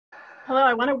Hello,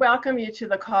 I want to welcome you to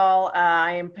the call.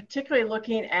 I am particularly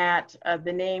looking at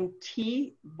the name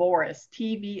T. Vorus,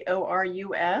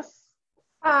 T-V-O-R-U-S.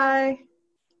 Hi.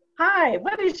 Hi,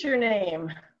 what is your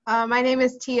name? My name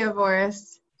is Tia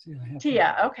Vorus.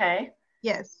 Tia, okay.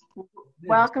 Yes.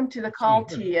 Welcome to the call,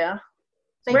 Tia.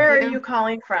 Thank Where you. are you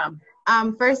calling from?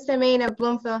 First and Main of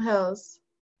Bloomfield Hills.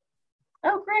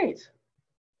 Oh, great.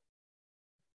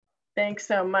 Thanks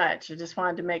so much. I just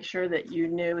wanted to make sure that you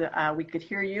knew we could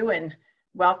hear you and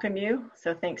welcome you.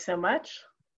 So thanks so much.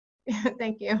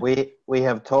 Thank you. We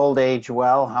have told Age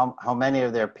Well how many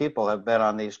of their people have been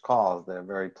on these calls. They're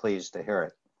very pleased to hear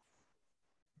it.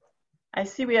 I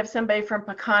see we have somebody from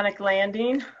Peconic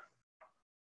Landing.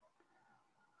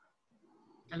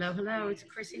 Hello, hello. It's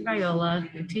Chrissy Viola.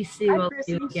 Good to see you all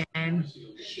again.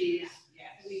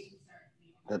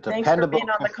 Thanks for being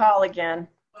on the call again.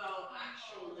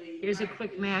 Here's a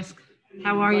quick mask.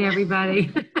 How are you,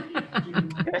 everybody?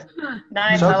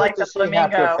 Nice. So I like the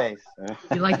flamingo.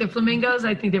 You like the flamingos?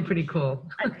 I think they're pretty cool.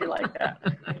 I do like that.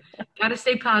 Got to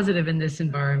stay positive in this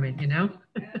environment, you know?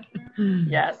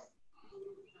 Yes.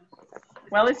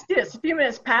 Well, it's a few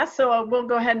minutes past, so we'll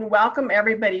go ahead and welcome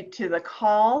everybody to the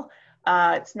call.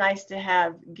 It's nice to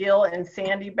have Gil and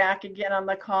Sandy back again on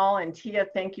the call. And Tia,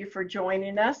 thank you for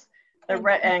joining us.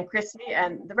 And Christy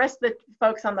and the rest of the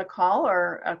folks on the call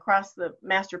are across the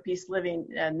Masterpiece Living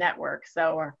network,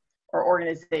 or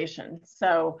organization.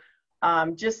 So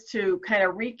just to kind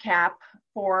of recap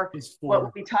for what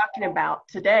we'll be talking about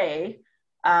today,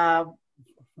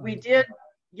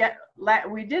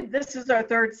 this is our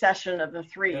third session of the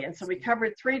three, and so we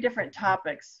covered three different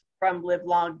topics from Live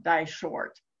Long, Die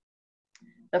Short.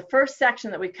 The first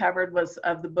section that we covered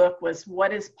of the book was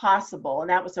What is Possible, and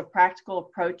that was a practical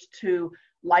approach to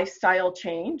lifestyle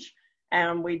change,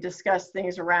 and we discussed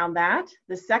things around that.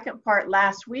 The second part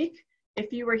last week,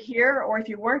 if you were here or if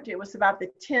you weren't, it was about the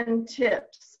 10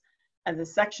 tips. And the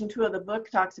section 2 of the book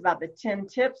talks about the 10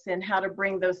 tips and how to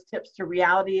bring those tips to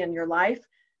reality in your life.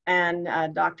 And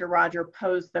Dr. Roger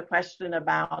posed the question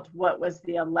about what was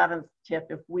the 11th tip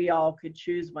if we all could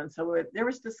choose one. So there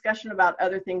was discussion about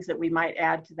other things that we might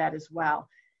add to that as well.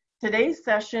 Today's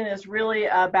session is really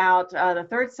about the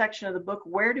third section of the book,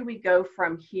 where do we go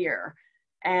from here?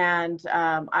 And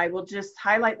I will just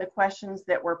highlight the questions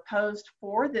that were posed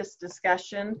for this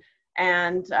discussion.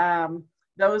 And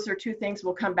those are two things,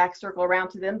 we'll come back, circle around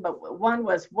to them. But one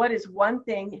was, what is one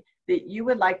thing that you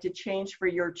would like to change for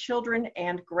your children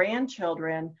and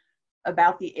grandchildren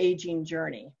about the aging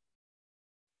journey?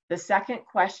 The second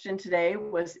question today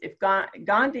was, if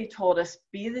Gandhi told us,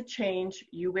 be the change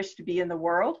you wish to be in the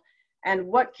world, and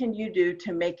what can you do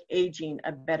to make aging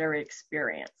a better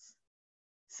experience?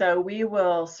 So we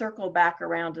will circle back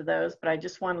around to those, but I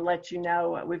just want to let you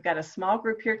know we've got a small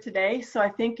group here today. So I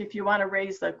think if you want to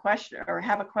raise a question or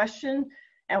have a question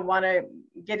and want to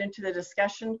get into the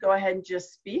discussion, go ahead and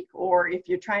just speak. Or if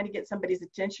you're trying to get somebody's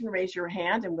attention, raise your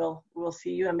hand and we'll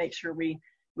see you and make sure we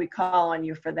call on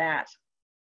you for that.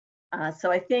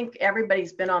 So I think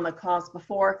everybody's been on the calls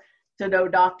before to know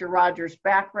Dr. Rogers'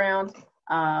 background.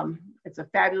 It's a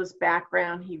fabulous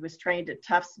background. He was trained at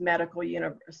Tufts Medical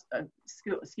University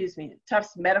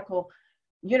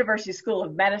School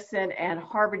of Medicine and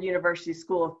Harvard University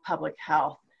School of Public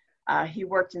Health. He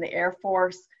worked in the Air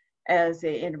Force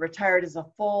and retired as a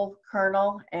full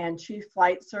colonel and chief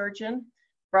flight surgeon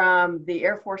from the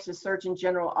Air Force's Surgeon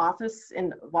General office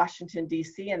in Washington,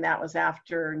 D.C. And that was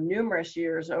after numerous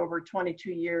years, over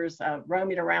 22 years of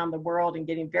roaming around the world and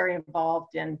getting very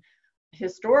involved in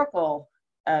historical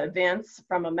events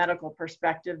from a medical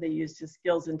perspective. They used his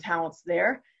skills and talents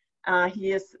there.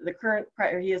 He is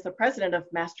the president of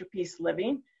Masterpiece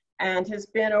Living and has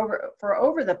been for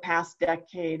over the past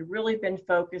decade really been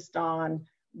focused on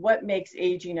what makes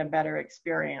aging a better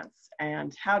experience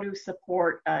and how to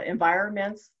support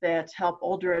environments that help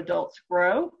older adults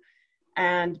grow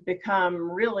and become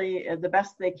really the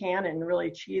best they can and really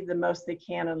achieve the most they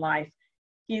can in life.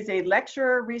 He's a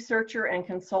lecturer, researcher, and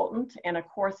consultant, and of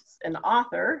course an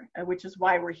author, which is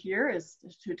why we're here, is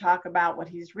to talk about what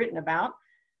he's written about.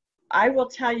 I will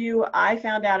tell you, I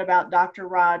found out about Dr.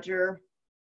 Roger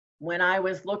when I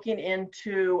was looking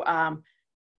into a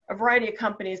variety of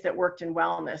companies that worked in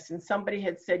wellness, and somebody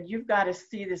had said, you've got to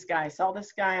see this guy. I saw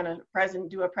this guy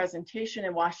do a presentation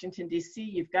in Washington, D.C.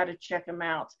 You've got to check him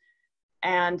out.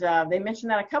 And they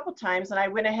mentioned that a couple times, and I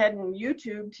went ahead and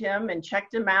YouTubed him and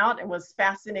checked him out and was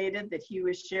fascinated that he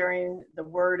was sharing the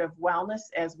word of wellness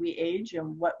as we age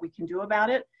and what we can do about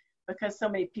it, because so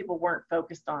many people weren't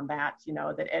focused on that,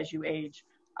 that as you age,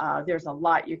 there's a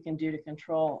lot you can do to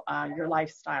control your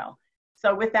lifestyle.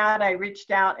 So with that, I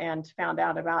reached out and found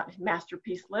out about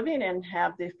Masterpiece Living and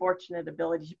have the fortunate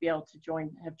ability to be able to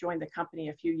have joined the company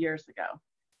a few years ago.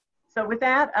 So with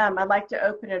that, I'd like to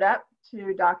open it up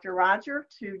to Dr. Roger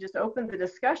to just open the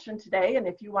discussion today. And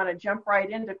if you want to jump right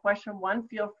into question one,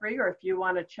 feel free, or if you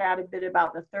want to chat a bit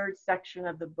about the third section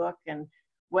of the book and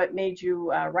what made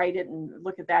you write it and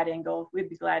look at that angle, we'd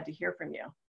be glad to hear from you.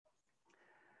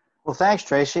 Well, thanks,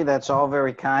 Tracy. That's all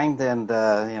very kind. And,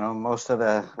 most of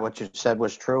what you said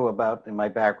was true about in my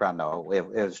background. No, it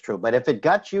was true. But if it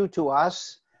got you to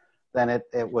us, then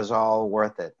it was all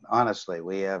worth it.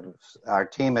 Honestly, our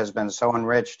team has been so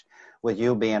enriched with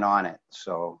you being on it.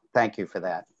 So thank you for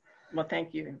that. Well,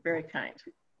 thank you. Very kind.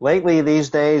 Lately,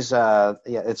 these days,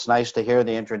 it's nice to hear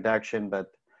the introduction,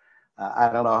 but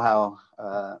I don't know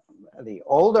how the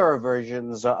older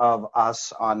versions of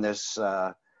us on this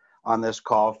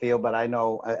call feel, but I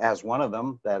know as one of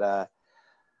them that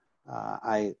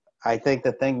I think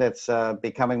the thing that's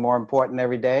becoming more important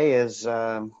every day is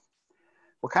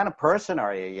what kind of person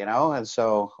are you, And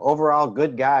so overall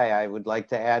good guy, I would like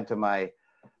to add to my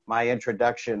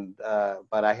introduction,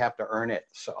 but I have to earn it.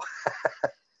 So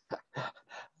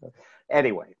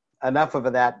anyway, enough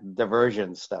of that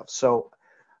diversion stuff. So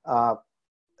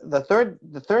the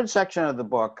third section of the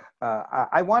book,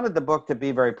 I wanted the book to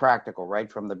be very practical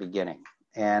right from the beginning.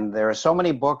 And there are so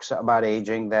many books about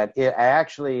aging that it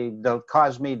actually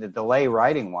caused me to delay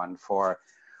writing one for,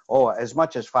 as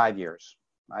much as 5 years.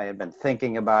 I had been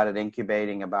thinking about it,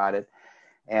 incubating about it.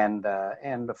 And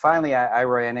finally, I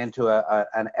ran into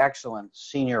an excellent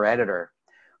senior editor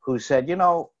who said,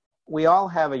 we all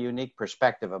have a unique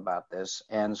perspective about this.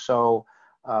 And so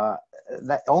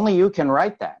that only you can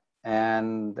write that.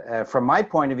 And from my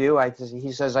point of view,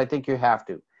 he says, I think you have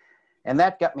to. And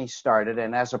that got me started.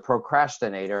 And as a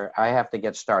procrastinator, I have to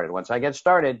get started. Once I get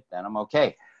started, then I'm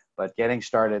okay. But getting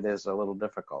started is a little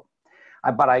difficult.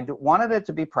 But I wanted it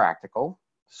to be practical.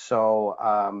 So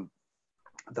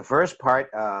the first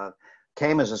part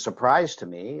came as a surprise to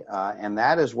me. And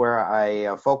that is where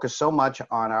I focus so much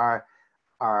on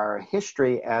our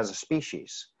history as a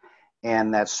species.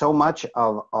 And that so much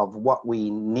of what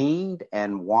we need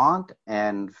and want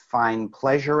and find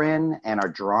pleasure in and are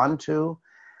drawn to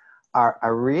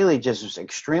are really just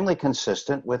extremely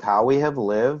consistent with how we have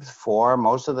lived for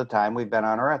most of the time we've been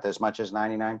on Earth, as much as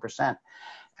 99%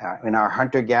 in our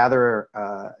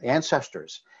hunter-gatherer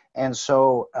ancestors. And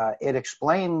so it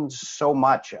explains so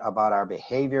much about our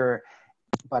behavior,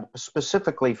 but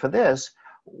specifically for this,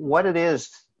 what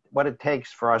it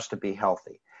takes for us to be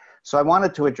healthy. So I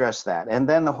wanted to address that. And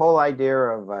then the whole idea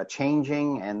of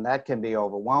changing, and that can be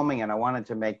overwhelming. And I wanted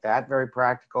to make that very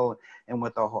practical. And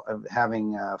with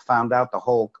having found out the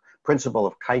whole principle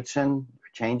of Kaizen,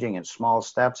 changing in small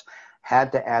steps,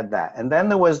 had to add that. And then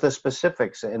there was the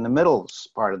specifics in the middle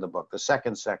part of the book, the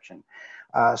second section,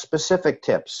 specific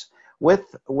tips.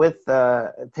 With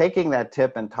taking that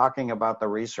tip and talking about the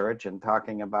research and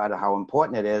talking about how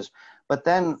important it is, but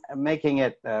then making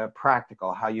it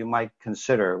practical, how you might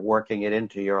consider working it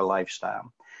into your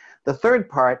lifestyle. The third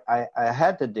part I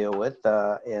had to deal with,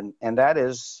 and that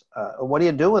is, what do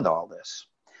you do with all this?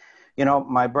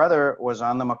 My brother was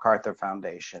on the MacArthur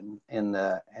Foundation in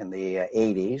the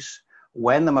 80s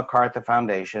when the MacArthur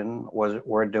Foundation was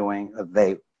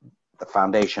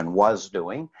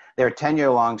doing their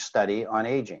 10-year-long study on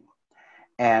aging.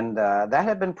 And that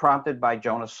had been prompted by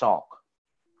Jonas Salk.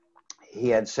 He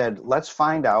had said, let's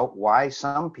find out why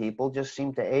some people just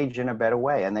seem to age in a better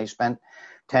way. And they spent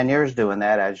 10 years doing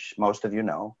that, as most of you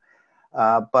know.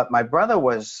 But my brother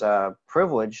was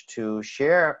privileged to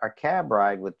share a cab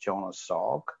ride with Jonas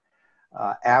Salk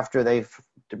after they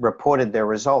reported their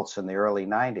results in the early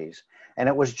 90s. And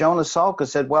it was Jonas Salk who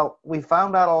said, well, we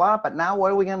found out a lot, but now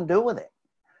what are we going to do with it?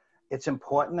 It's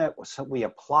important that we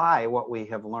apply what we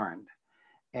have learned.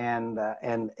 And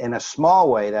in a small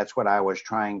way, that's what I was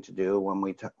trying to do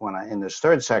in this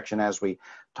third section, as we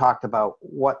talked about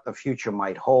what the future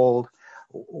might hold.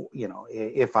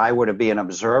 If I were to be an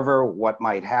observer, what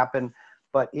might happen,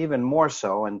 but even more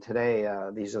so. And today,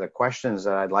 these are the questions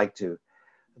that I'd like to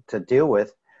deal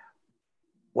with.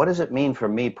 What does it mean for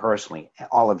me personally?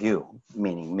 All of you,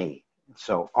 meaning me.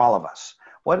 So all of us.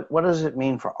 What does it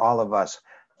mean for all of us?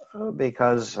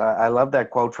 Because I love that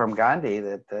quote from Gandhi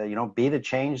that, be the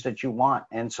change that you want.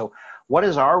 And so what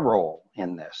is our role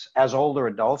in this as older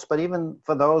adults, but even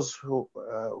for those who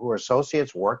are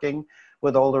associates working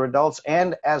with older adults,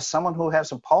 and as someone who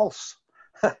has a pulse,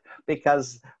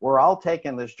 because we're all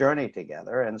taking this journey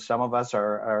together, and some of us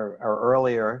are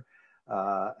earlier,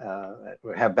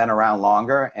 have been around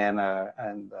longer,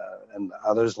 and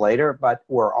others later, but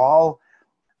we're all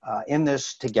in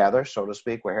this together, so to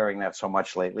speak. We're hearing that so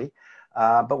much lately,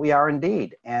 but we are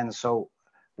indeed. And so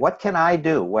what can I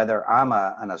do, whether I'm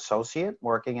an associate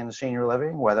working in senior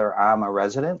living, whether I'm a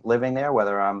resident living there,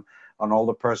 whether I'm an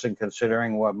older person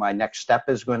considering what my next step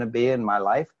is going to be in my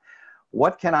life?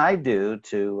 What can I do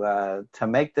to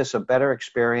make this a better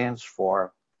experience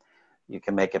for, you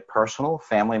can make it personal,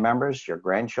 family members, your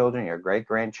grandchildren, your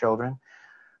great-grandchildren,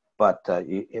 but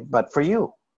for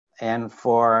you and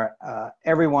for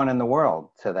everyone in the world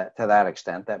to that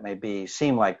extent. That may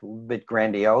seem like a bit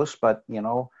grandiose, but you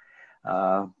know,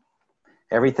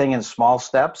 everything in small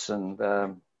steps.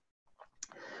 And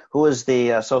who is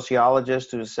the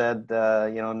sociologist who said,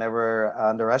 you know, never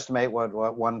underestimate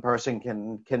what one person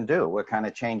can do, what kind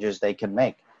of changes they can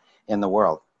make in the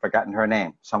world? Forgotten her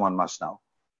name. Someone must know.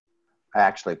 I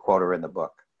actually quote her in the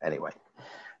book. Anyway,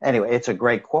 it's a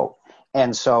great quote.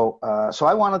 And so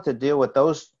I wanted to deal with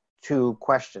those two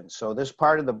questions. So this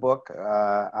part of the book,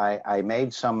 I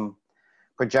made some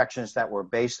projections that were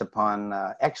based upon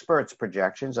experts'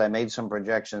 projections. I made some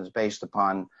projections based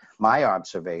upon my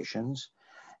observations,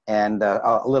 and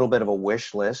a little bit of a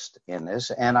wish list in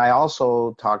this. And I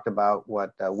also talked about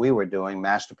what we were doing,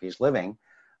 Masterpiece Living,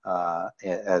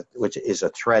 which is a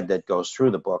thread that goes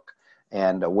through the book,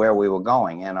 and where we were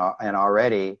going. And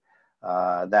already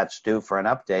that's due for an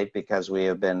update because we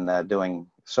have been doing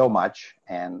so much,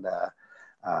 and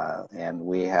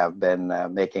we have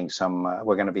been making some,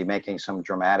 we're going to be making some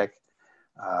dramatic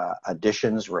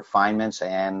additions, refinements,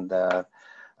 and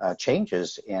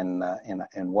changes in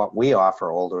what we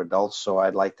offer older adults. So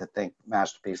I'd like to think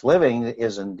Masterpiece Living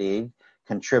is indeed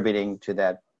contributing to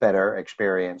that better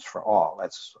experience for all.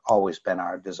 That's always been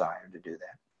our desire to do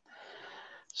that.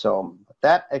 So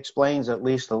that explains at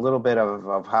least a little bit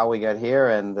of how we got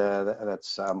here, and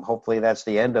that's hopefully that's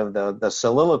the end of the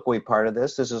soliloquy part of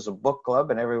this. This is a book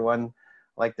club, and everyone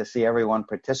like to see everyone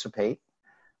participate.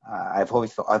 I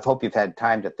hope you've had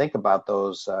time to think about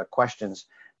those questions.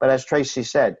 But as Tracy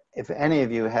said, if any of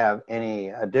you have any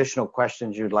additional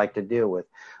questions you'd like to deal with,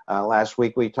 last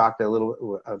week we talked a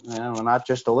little, not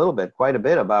just a little bit, quite a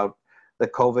bit about the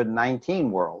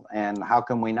COVID-19 world, and how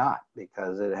can we not?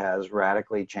 Because it has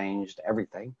radically changed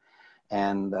everything.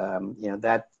 And you know,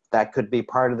 that could be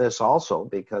part of this also,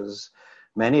 because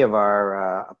many of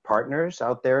our partners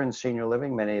out there in senior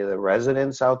living, many of the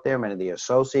residents out there, many of the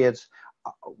associates,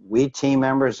 we team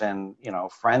members, and you know,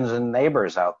 friends and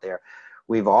neighbors out there,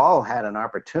 we've all had an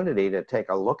opportunity to take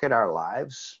a look at our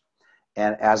lives,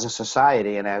 and as a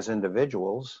society and as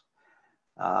individuals.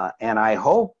 And I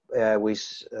hope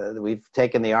we've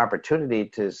taken the opportunity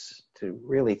to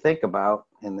really think about,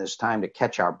 in this time, to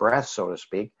catch our breath, so to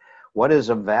speak, what is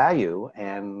of value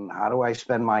and how do I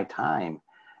spend my time?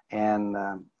 And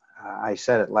I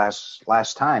said it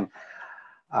last time,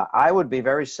 I would be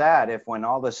very sad if, when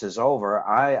all this is over,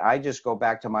 I just go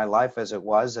back to my life as it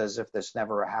was, as if this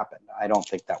never happened. I don't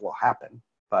think that will happen,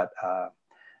 but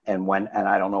and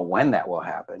I don't know when that will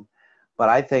happen. But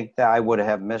I think that I would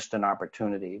have missed an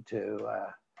opportunity to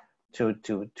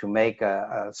make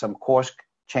some course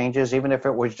changes, even if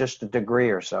it was just a degree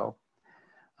or so.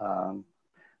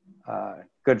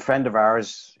 Good friend of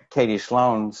ours, Katie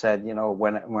Sloan, said, you know,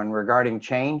 when regarding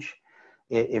change,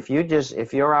 if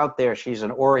you're out there, she's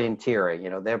an orienteer.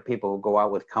 You know, there are people who go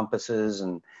out with compasses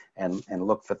and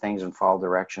look for things and follow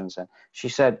directions. And she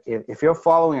said, if you're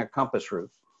following a compass route,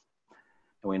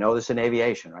 and we know this in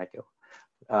aviation, right?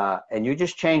 And you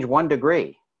just change 1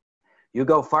 degree, you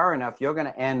go far enough, you're going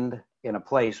to end in a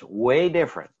place way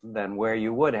different than where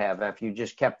you would have if you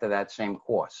just kept to that same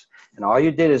course. And all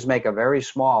you did is make a very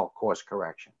small course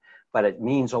correction, but it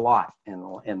means a lot in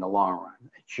the long run.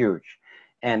 It's huge.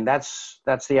 And that's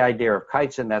the idea of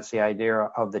kites, and that's the idea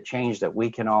of the change that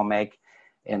we can all make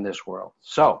in this world.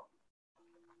 So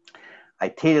I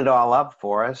teed it all up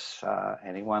for us.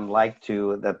 Anyone like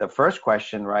to, the first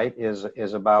question, right,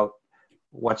 is about,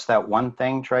 what's that one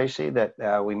thing, Tracy, that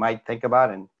we might think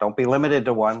about? And don't be limited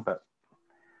to one, but.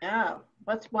 Yeah.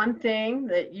 What's one thing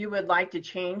that you would like to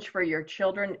change for your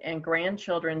children and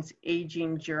grandchildren's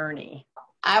aging journey?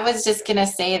 I was just going to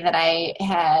say that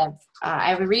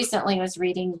I recently was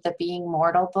reading the Being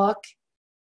Mortal book,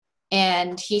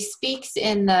 and he speaks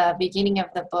in the beginning of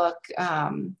the book,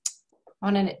 I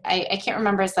can't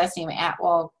remember his last name,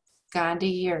 Atwell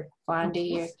Gandhi or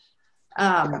Gandhi,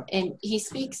 and he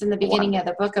speaks in the beginning of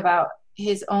the book about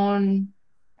his own,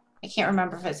 I can't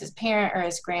remember if it's his parent or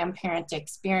his grandparent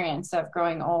experience of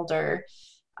growing older,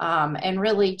 and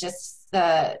really just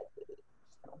the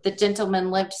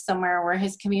gentleman lived somewhere where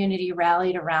his community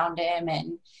rallied around him,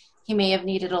 and he may have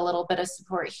needed a little bit of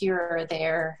support here or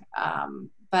there,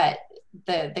 but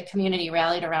the community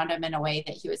rallied around him in a way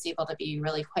that he was able to be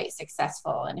really quite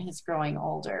successful in his growing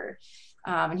older.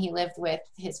 And he lived with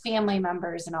his family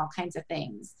members and all kinds of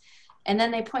things. And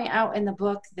then they point out in the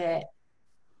book that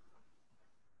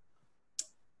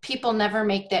people never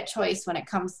make that choice when it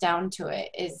comes down to it.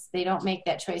 Is they don't make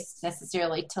that choice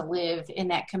necessarily to live in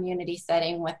that community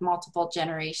setting with multiple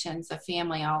generations of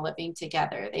family all living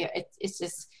together. It's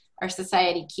just our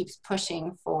society keeps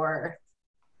pushing for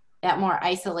that more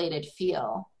isolated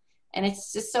feel. And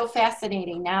it's just so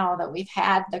fascinating now that we've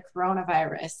had the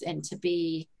coronavirus and to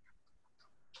be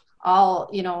all,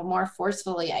 you know, more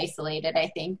forcefully isolated,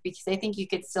 I think, because I think you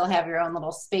could still have your own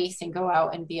little space and go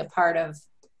out and be a part of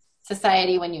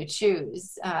society when you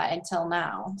choose until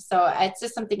now. So it's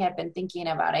just something I've been thinking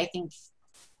about. I think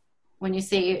when you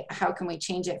say, how can we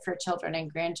change it for children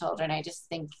and grandchildren? I just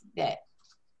think that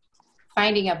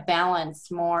finding a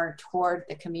balance more toward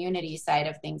the community side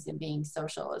of things and being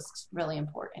social is really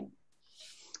important.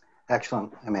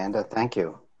 Excellent, Amanda. Thank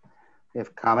you. You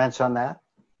have comments on that?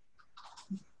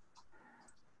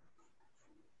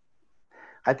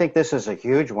 I think this is a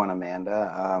huge one,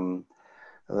 Amanda.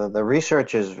 The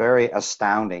research is very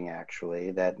astounding,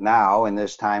 actually, that now in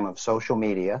this time of social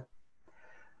media,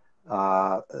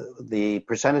 the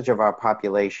percentage of our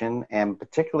population, and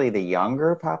particularly the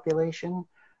younger population,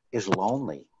 is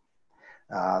lonely.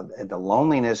 The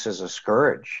loneliness is a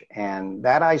scourge, and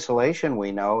that isolation,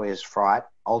 we know, is fraught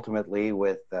ultimately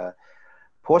with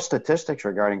poor statistics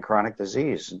regarding chronic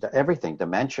disease. Everything,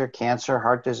 dementia, cancer,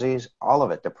 heart disease, all of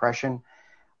it, depression,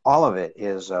 all of it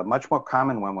is much more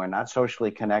common when we're not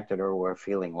socially connected or we're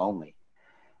feeling lonely.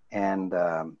 And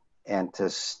to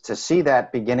see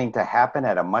that beginning to happen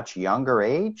at a much younger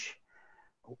age,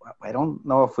 I don't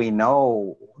know if we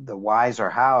know the whys or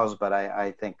hows, but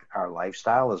I think our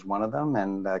lifestyle is one of them.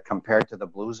 And compared to the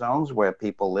blue zones where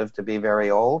people live to be very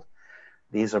old,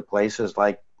 these are places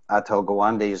like Atul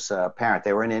Gawande's parent.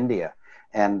 They were in India,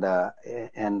 and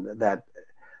that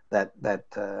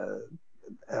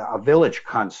a village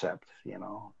concept, you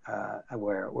know,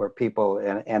 where people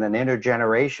and an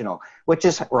intergenerational, which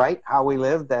is right how we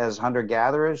lived as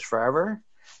hunter-gatherers forever.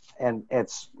 And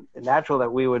it's natural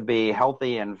that we would be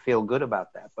healthy and feel good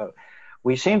about that. But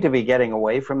we seem to be getting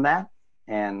away from that.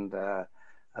 And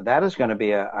that is going to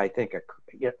be, I think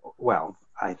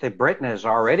Britain has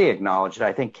already acknowledged it.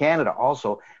 I think Canada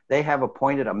also, they have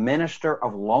appointed a minister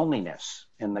of loneliness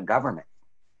in the government.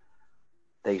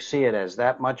 They see it as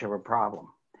that much of a problem.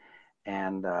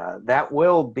 And that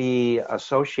will be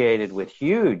associated with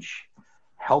huge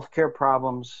healthcare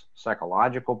problems,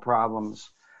 psychological problems,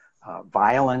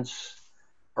 violence,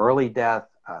 early death,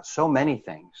 so many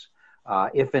things.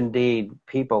 If indeed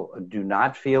people do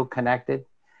not feel connected,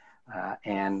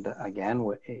 and again,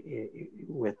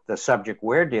 with the subject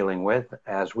we're dealing with,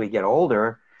 as we get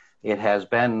older, it has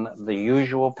been the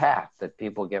usual path that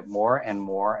people get more and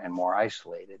more and more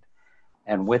isolated.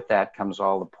 And with that comes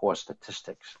all the poor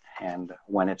statistics. And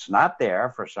when it's not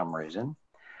there for some reason,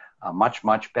 a much,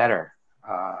 much better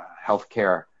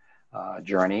healthcare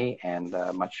journey and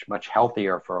much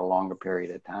healthier for a longer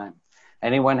period of time.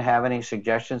 Anyone have any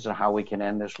suggestions on how we can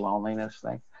end this loneliness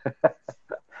thing?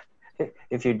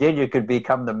 If you did, you could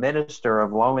become the minister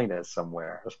of loneliness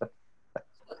somewhere.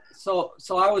 So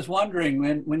I was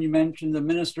wondering, when you mentioned the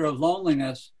minister of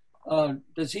loneliness,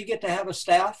 does he get to have a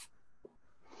staff?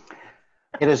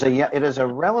 It is a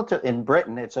relative in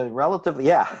Britain. It's a relatively,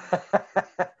 yeah.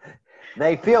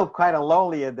 They feel kind of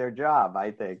lonely in their job,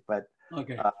 I think. But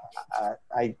okay.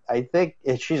 I think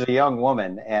she's a young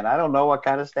woman, and I don't know what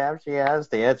kind of staff she has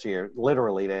to answer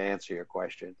your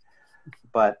question.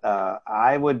 But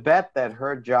I would bet that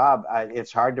her job,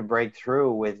 it's hard to break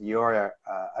through with your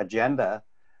agenda,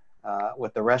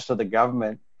 with the rest of the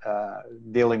government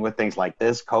dealing with things like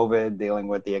this, COVID, dealing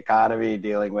with the economy,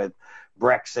 dealing with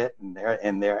Brexit,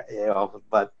 and their you know.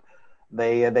 But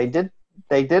they did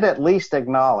at least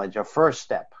acknowledge a first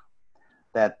step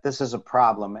that this is a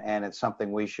problem and it's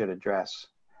something we should address.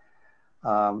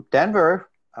 Denver,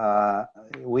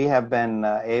 we have been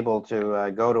able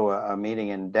to go to a meeting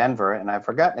in Denver, and I've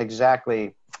forgotten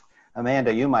exactly,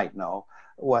 Amanda, you might know,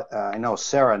 what I know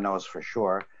Sarah knows for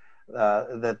sure,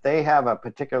 that they have a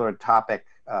particular topic,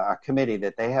 a committee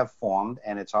that they have formed,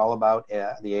 and it's all about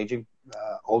the aging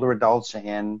older adults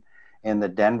in the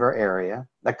Denver area.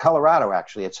 The Colorado,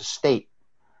 actually, it's a state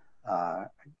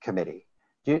committee.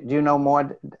 Do you know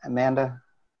more, Amanda?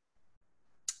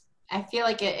 I feel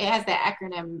like it has the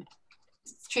acronym.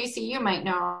 Tracy, you might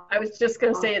know. I was just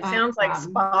going to say it sounds like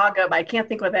SPAGA, but I can't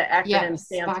think what that acronym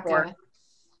stands SPAGA. for.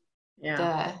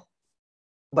 Yeah.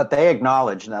 but they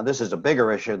acknowledge, now this is a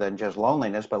bigger issue than just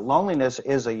loneliness, but loneliness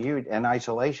is a huge, and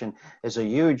isolation is a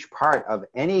huge part of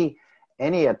any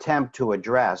attempt to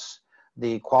address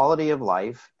the quality of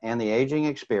life and the aging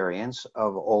experience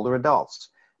of older adults,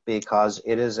 because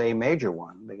it is a major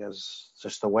one, because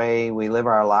just the way we live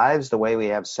our lives, the way we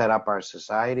have set up our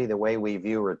society, the way we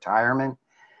view retirement,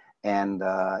 and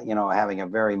having a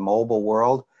very mobile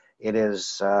world, it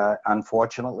is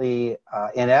unfortunately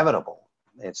inevitable.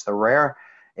 It's the rare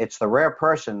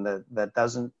person that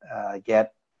doesn't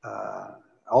get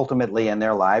ultimately in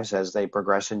their lives, as they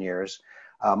progress in years,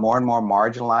 more and more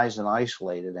marginalized and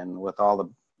isolated, and with all the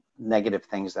negative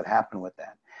things that happen with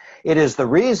that. It is the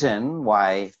reason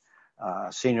why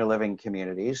senior living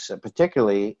communities,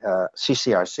 particularly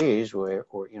CCRCs,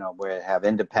 where have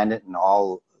independent and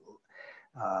all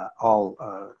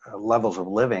levels of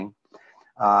living,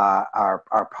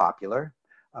 are popular.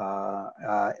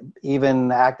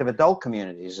 Even active adult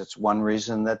communities, it's one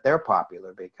reason that they're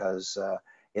popular, because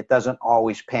it doesn't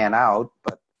always pan out,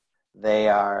 but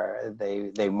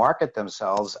they market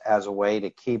themselves as a way to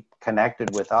keep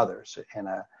connected with others in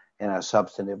a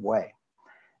substantive way.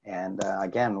 And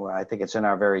again, I think it's in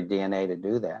our very DNA to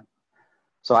do that.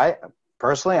 So I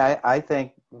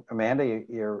think, Amanda,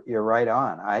 you're right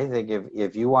on. I think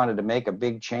if you wanted to make a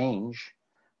big change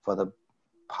for the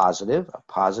a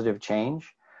positive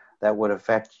change that would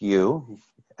affect you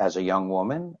as a young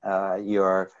woman,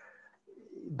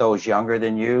 those younger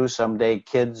than you, someday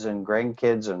kids and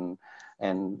grandkids,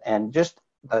 and just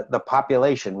the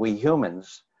population, we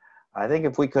humans, I think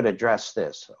if we could address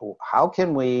this, how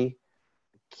can we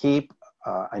keep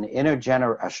a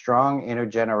strong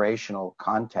intergenerational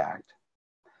contact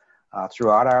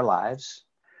throughout our lives?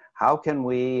 How can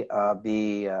we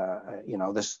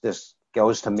this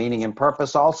goes to meaning and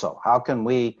purpose also. How can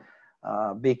we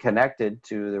be connected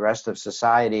to the rest of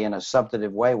society in a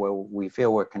substantive way where we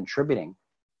feel we're contributing?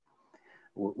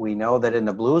 We know that in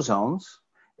the blue zones,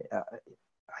 I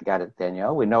got it,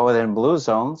 Danielle. We know that in blue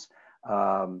zones,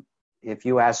 if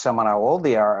you ask someone how old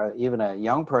they are, even a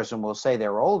young person will say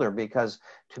they're older, because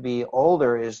to be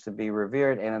older is to be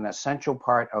revered and an essential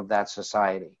part of that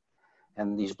society.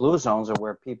 And these blue zones are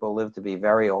where people live to be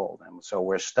very old. And so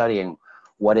we're studying,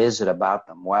 what is it about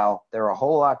them? Well, they're a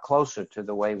whole lot closer to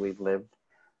the way we've lived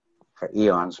for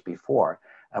eons before,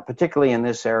 particularly in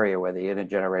this area where the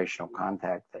intergenerational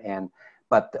contact.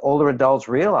 But the older adults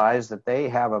realize that they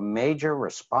have a major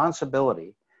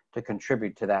responsibility to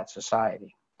contribute to that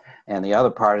society. And the other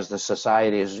part is the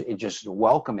society is just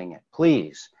welcoming it.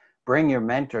 Please bring your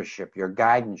mentorship, your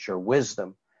guidance, your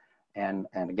wisdom. And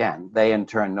again, they in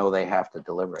turn know they have to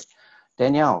deliver it.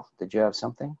 Danielle, did you have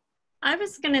something? I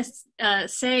was going to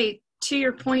say, to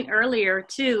your point earlier,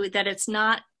 too, that it's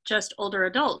not just older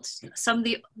adults. Some of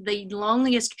the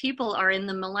loneliest people are in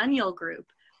the millennial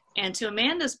group. And to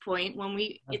Amanda's point,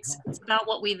 it's about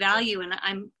what we value, and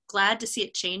I'm glad to see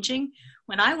it changing.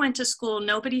 When I went to school,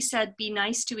 nobody said be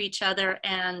nice to each other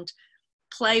and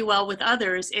play well with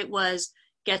others. It was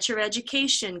get your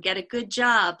education, get a good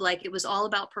job. Like, it was all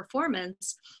about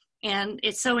performance. And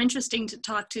it's so interesting to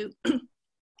talk to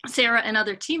Sarah and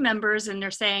other team members, and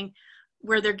they're saying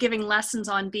where they're giving lessons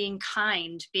on being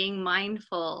kind, being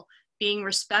mindful, being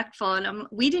respectful. And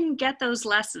we didn't get those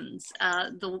lessons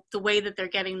the way that they're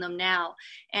getting them now.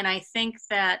 And I think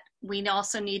that we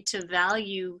also need to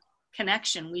value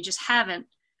connection. We just haven't.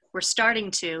 We're starting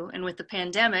to. And with the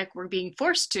pandemic, we're being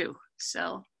forced to.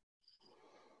 So.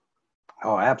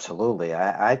 Oh, absolutely.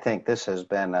 I think this has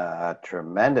been a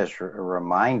tremendous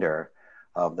reminder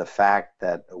of the fact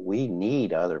that we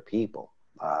need other people.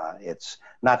 It's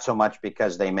not so much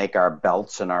because they make our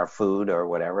belts and our food or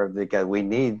whatever, because we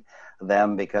need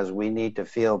them, because we need to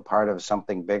feel part of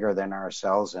something bigger than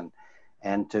ourselves,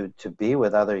 and to be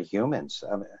with other humans.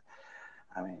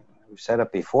 I mean, we've said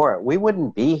it before, we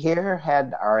wouldn't be here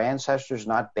had our ancestors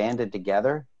not banded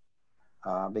together,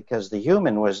 because the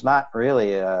human was not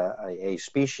really a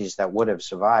species that would have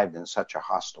survived in such a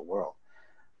hostile world.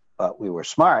 But we were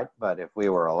smart, but if we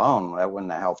were alone, that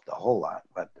wouldn't have helped a whole lot.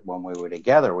 But when we were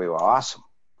together, we were awesome.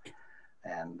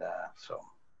 And so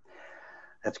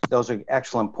those are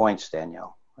excellent points,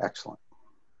 Danielle. Excellent.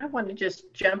 I want to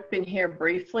just jump in here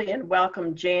briefly and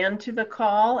welcome Jan to the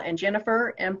call, and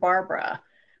Jennifer and Barbara.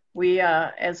 We,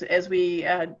 as we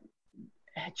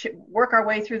work our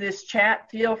way through this chat,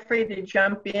 feel free to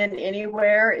jump in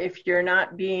anywhere. If you're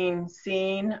not being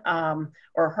seen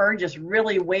or heard, just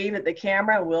really wave at the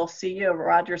camera. We'll see you.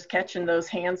 Roger's catching those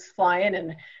hands flying,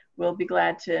 and we'll be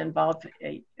glad to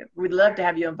we'd love to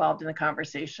have you involved in the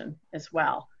conversation as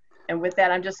well. And with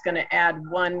that, I'm just going to add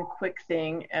one quick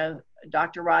thing.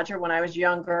 Dr. Roger, when I was a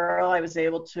young girl, I was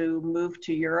able to move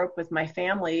to Europe with my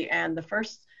family. And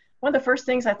one of the first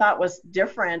things I thought was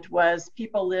different was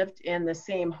people lived in the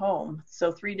same home.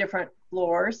 So 3 different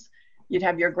floors. You'd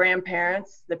have your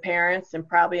grandparents, the parents, and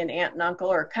probably an aunt and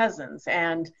uncle or cousins.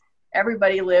 And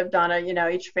everybody lived on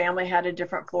each family had a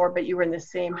different floor, but you were in the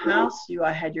same house. You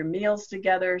had your meals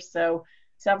together. So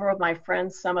several of my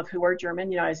friends, some of who are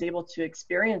German, I was able to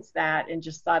experience that and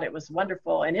just thought it was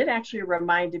wonderful. And it actually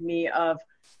reminded me of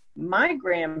my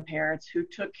grandparents who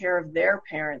took care of their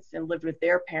parents and lived with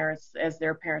their parents as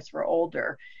their parents were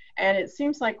older. And it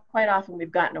seems like quite often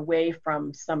we've gotten away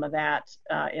from some of that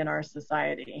in our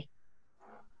society.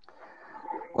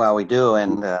 Well, we do,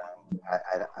 and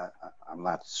I'm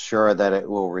not sure that it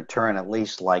will return at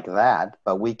least like that.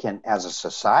 But we can, as a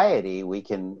society, we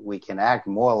can act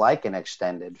more like an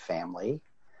extended family,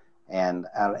 and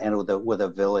with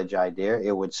a village idea,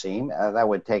 it would seem that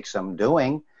would take some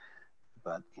doing.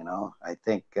 But I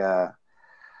think the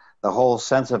whole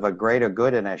sense of a greater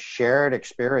good and a shared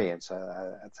experience,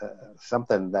 it's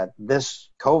something that this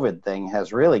COVID thing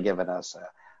has really given us.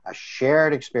 A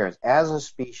shared experience as a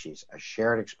species, a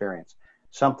shared experience,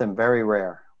 something very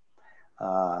rare.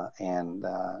 And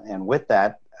with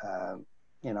that,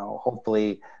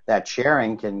 hopefully that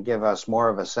sharing can give us more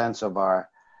of a sense of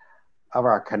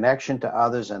our connection to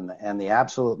others and the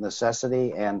absolute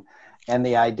necessity and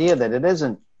the idea that it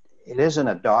isn't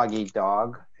a dog eat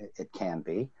dog. It can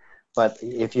be, but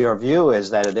if your view is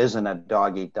that it isn't a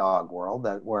dog eat dog world,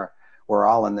 that we're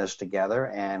all in this together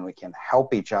and we can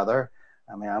help each other.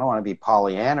 I mean, I don't want to be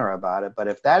Pollyanna about it, but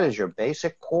if that is your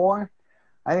basic core,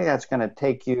 I think that's going to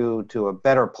take you to a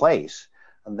better place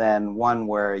than one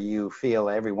where you feel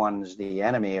everyone's the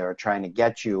enemy or trying to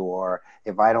get you, or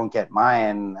if I don't get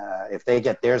mine, if they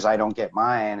get theirs, I don't get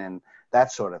mine, and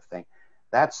that sort of thing.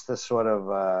 That's the sort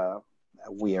of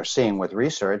we are seeing with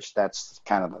research. That's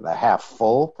kind of the half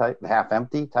full type, half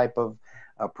empty type of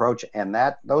approach, and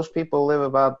that those people live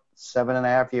about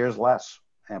 7.5 years less,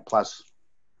 and plus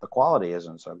the quality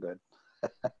isn't so good.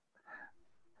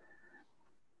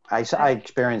 I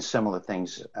experienced similar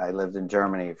things. I lived in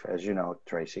Germany, as you know,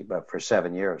 Tracy, but for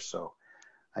 7 years, so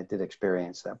I did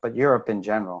experience that. But Europe in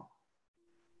general.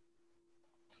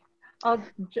 I'll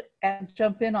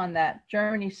jump in on that.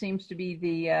 Germany seems to be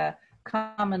the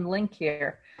common link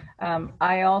here.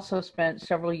 I also spent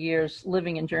several years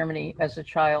living in Germany as a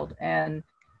child and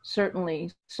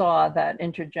certainly saw that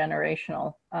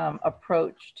intergenerational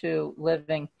approach to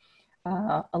living,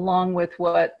 along with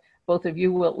what both of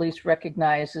you will at least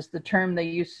recognize is the term they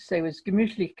used to say was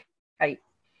Gemütlichkeit,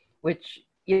 which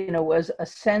was a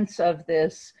sense of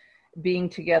this being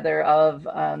together, of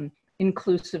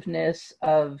inclusiveness,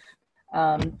 of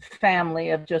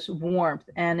family, of just warmth,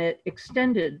 and it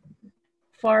extended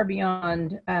far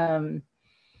beyond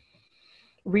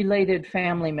related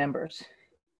family members.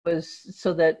 Was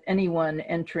so that anyone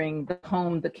entering the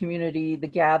home, the community, the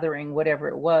gathering, whatever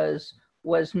it was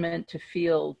meant to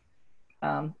feel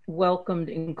welcomed,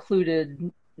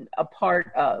 included, a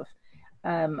part of.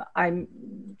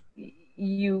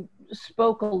 You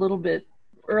spoke a little bit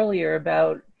earlier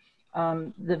about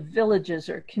the villages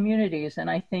or communities, and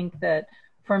I think that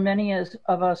for many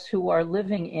of us who are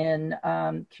living in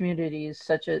communities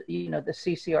such as the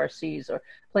CCRCs or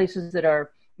places that are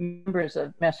members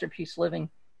of Masterpiece Living,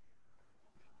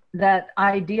 that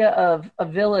idea of a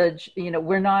village,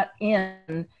 we're not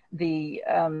in the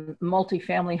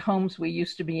multifamily homes we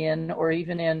used to be in, or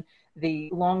even in the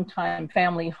longtime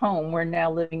family home. We're now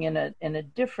living in a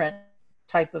different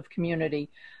type of community.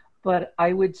 But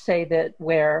I would say that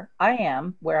where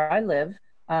I live,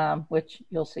 which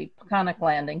you'll see, Peconic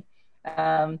Landing,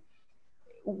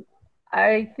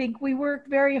 I think we work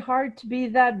very hard to be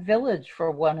that village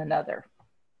for one another.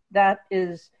 That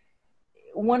is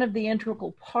one of the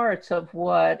integral parts of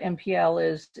what MPL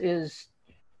is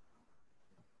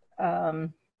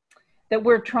that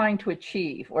we're trying to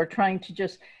achieve, or trying to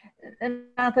just, and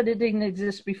not that it didn't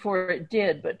exist before it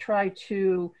did, but try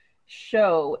to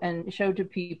show to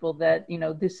people that,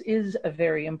 this is a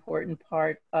very important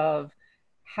part of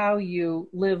how you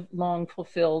live long,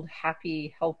 fulfilled,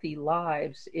 happy, healthy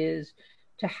lives, is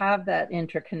to have that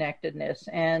interconnectedness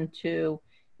and to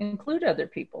include other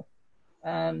people.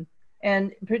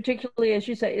 And particularly, as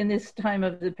you say, in this time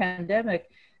of the pandemic,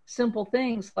 simple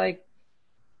things like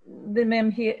the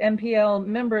MPL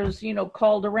members,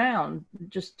 called around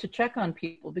just to check on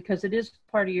people, because it is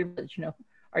part of your village.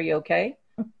 Are you okay?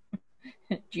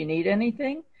 Do you need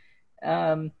anything?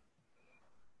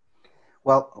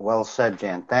 Well said,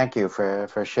 Jan. Thank you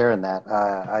for sharing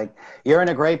that. You're in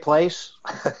a great place.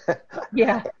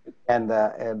 Yeah. and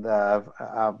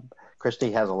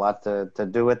Christy has a lot to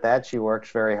do with that. She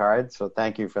works very hard, so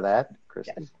thank you for that,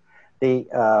 Christy.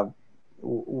 Yes.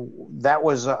 That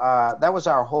was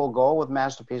our whole goal with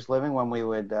Masterpiece Living when we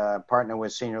would partner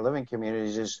with senior living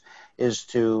communities is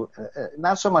to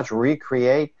not so much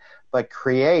recreate, but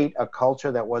create a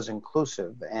culture that was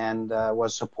inclusive and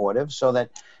was supportive, so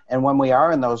that, and when we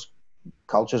are in those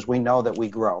cultures, we know that we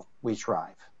grow, we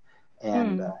thrive,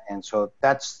 and so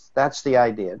that's the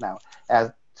idea. Now,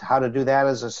 as how to do that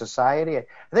as a society, I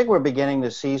think we're beginning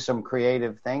to see some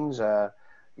creative things.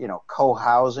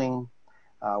 Co-housing.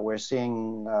 We're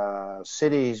seeing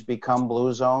cities become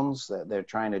blue zones. They're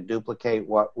trying to duplicate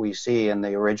what we see in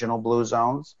the original blue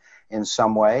zones in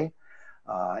some way.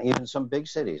 Even some big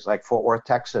cities like Fort Worth,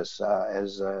 Texas,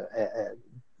 is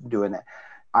doing that.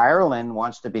 Ireland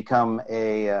wants to become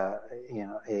a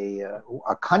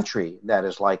country that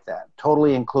is like that,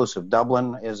 totally inclusive.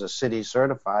 Dublin is a city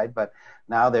certified, but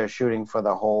now they're shooting for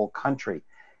the whole country,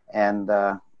 and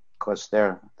of course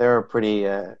they're a pretty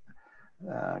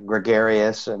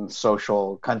gregarious and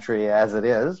social country as it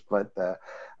is, but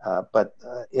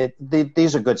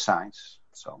these are good signs.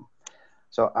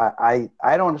 So I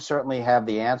don't certainly have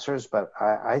the answers, but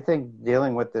I think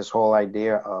dealing with this whole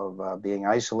idea of being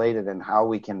isolated and how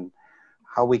we can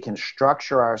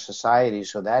structure our society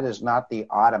so that is not the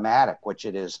automatic, which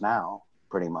it is now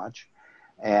pretty much,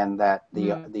 and that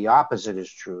the opposite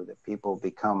is true, that people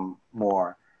become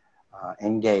more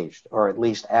engaged, or at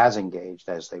least as engaged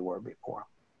as they were before.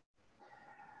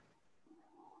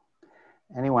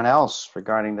 Anyone else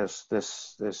regarding this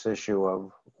issue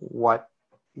of what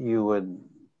you would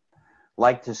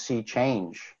like to see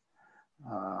change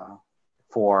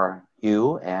for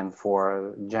you and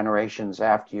for generations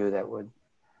after you that would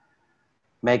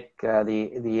make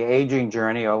the aging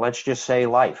journey, or let's just say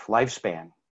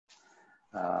lifespan,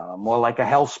 more like a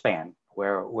health span,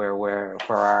 where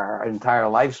for our entire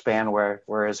lifespan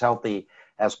we're as healthy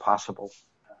as possible,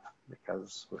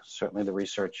 because certainly the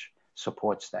research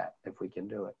supports that if we can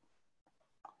do it.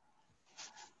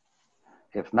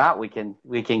 If not, we can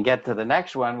get to the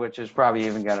next one, which is probably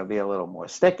even going to be a little more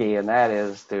sticky, and that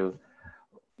is to,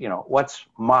 what's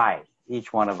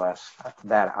each one of us,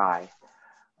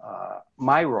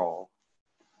 my role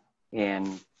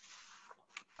in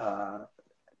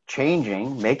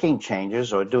making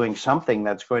changes or doing something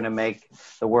that's going to make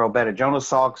the world better. Jonas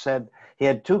Salk said he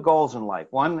had two goals in life.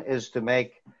 One is to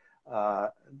make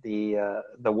the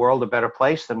world a better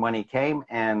place than when he came,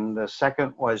 and the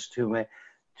second was to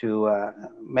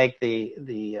make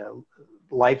the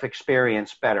life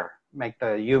experience better, make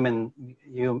the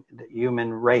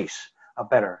human race a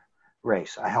better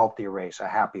race, a healthier race, a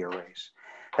happier race.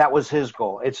 That was his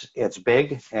goal. It's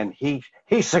big, and he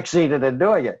succeeded in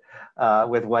doing it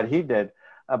with what he did.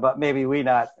 But maybe we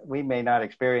may not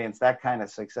experience that kind of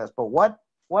success. But what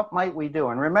might we do?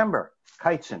 And remember,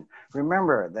 Kaizen,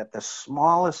 remember that the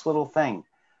smallest little thing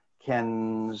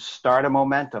can start a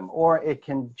momentum, or it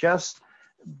can just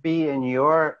be in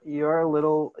your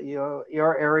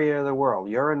area of the world,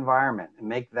 your environment, and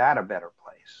make that a better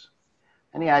place.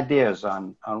 Any ideas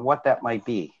on what that might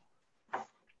be?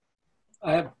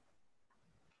 I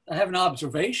have an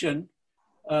observation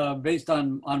based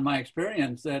on my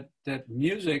experience that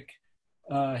music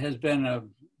has been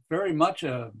very much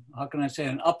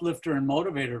an uplifter and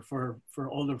motivator for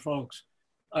older folks.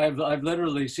 I've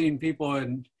literally seen people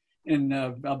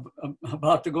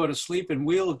about to go to sleep in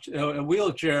a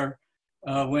wheelchair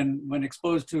when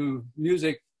exposed to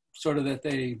music sort of that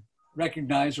they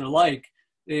recognize or like,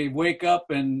 they wake up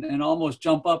and almost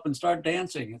jump up and start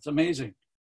dancing. It's amazing.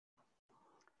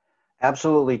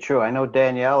 Absolutely true. I know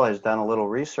Danielle has done a little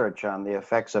research on the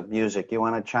effects of music. You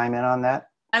want to chime in on that?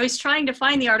 I was trying to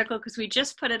find the article because we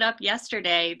just put it up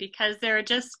yesterday, because there are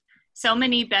just so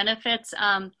many benefits.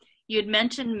 You had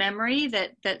mentioned memory,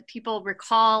 that people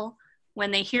recall when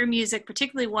they hear music,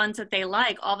 particularly ones that they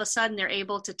like. All of a sudden they're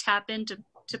able to tap into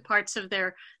parts of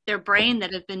their brain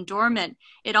that have been dormant.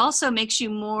 It also makes you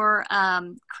more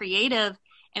creative,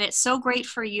 and it's so great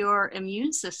for your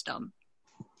immune system.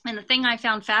 And the thing I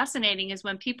found fascinating is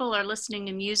when people are listening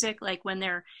to music, like when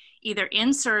they're either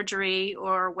in surgery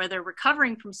or where they're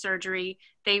recovering from surgery,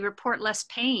 they report less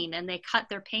pain and they cut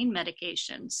their pain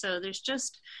medication. So there's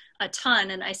just a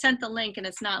ton. And I sent the link, and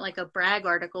it's not like a brag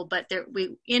article, but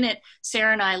in it,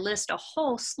 Sarah and I list a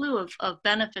whole slew of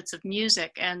benefits of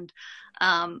music. And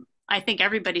I think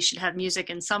everybody should have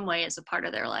music in some way as a part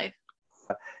of their life.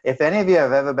 If any of you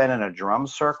have ever been in a drum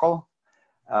circle,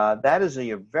 That is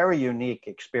a very unique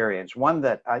experience. One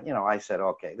that, I said,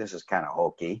 okay, this is kind of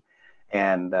hokey.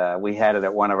 And we had it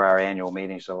at one of our annual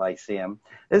meetings at Lyceum.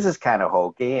 This is kind of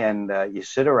hokey. And you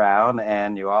sit around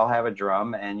and you all have a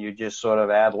drum and you just sort of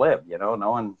ad lib.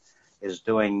 No one is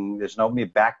doing, there's no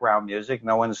background music.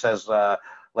 No one says,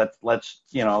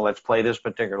 let's play this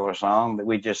particular song.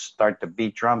 We just start to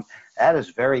beat drums. That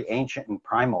is very ancient and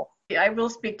primal. I will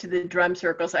speak to the drum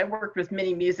circles. I worked with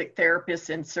many music therapists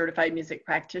and certified music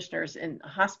practitioners in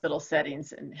hospital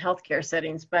settings and healthcare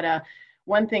settings. But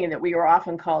one thing that we were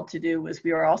often called to do was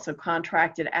we were also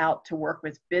contracted out to work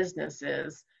with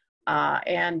businesses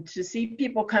and to see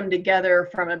people come together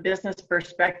from a business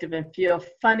perspective and feel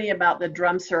funny about the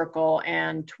drum circle.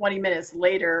 And 20 minutes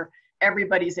later,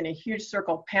 everybody's in a huge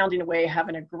circle pounding away,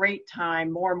 having a great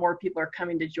time. More and more people are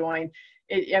coming to join.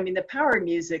 The power of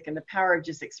music and the power of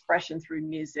just expression through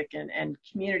music and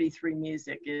community through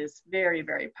music is very,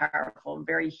 very powerful and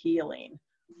very healing.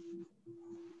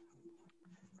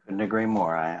 Couldn't agree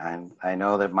more. I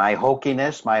know that my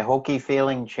hokiness, my hokey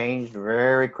feeling changed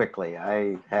very quickly.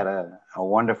 I had a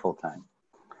wonderful time.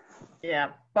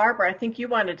 Yeah. Barbara, I think you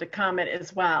wanted to comment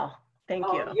as well. Thank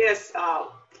you. Yes.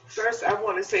 First, I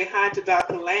want to say hi to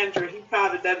Dr. Landry. He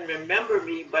probably doesn't remember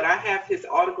me, but I have his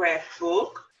autographed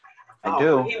book. I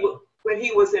do. When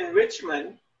he was in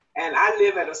Richmond, and I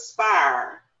live at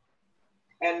Aspire,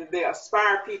 and the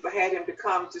Aspire people had him to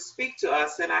come to speak to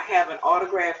us, and I have an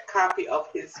autographed copy of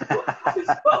his book.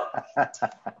 And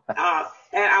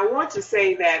I want to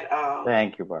say that.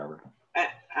 Thank you, Barbara.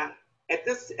 At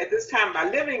this time,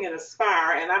 I'm living in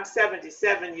Aspire, and I'm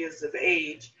 77 years of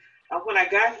age. When I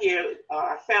got here,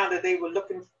 I found that they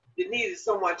needed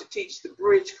someone to teach the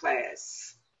bridge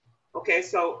class. Okay,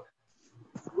 so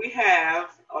we have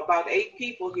about 8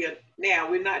 people here now.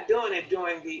 We're not doing it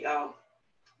during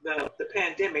the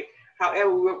pandemic.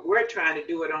 However, we're trying to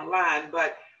do it online.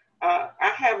 But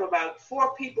I have about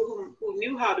 4 people who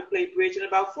knew how to play bridge and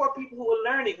about 4 people who were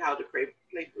learning how to play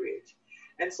bridge.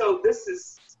 And so this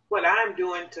is what I'm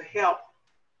doing to help,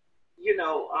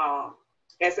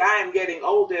 as I am getting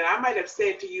older. I might have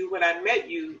said to you when I met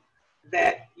you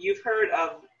that you've heard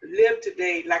of live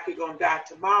today like you're going to die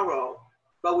tomorrow.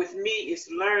 But with me, it's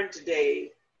learn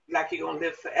today like you're going to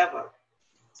live forever.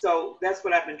 So that's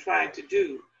what I've been trying to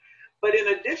do. But in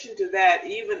addition to that,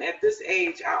 even at this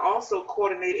age, I also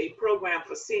coordinate a program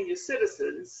for senior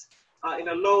citizens in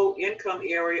a low-income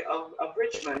area of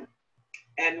Richmond.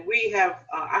 And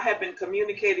I have been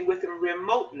communicating with them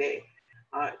remotely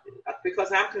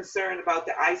because I'm concerned about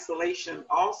the isolation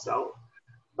also.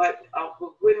 But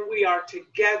when we are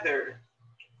together,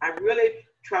 I really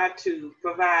try to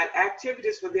provide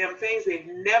activities for them, things they've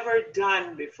never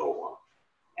done before.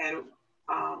 And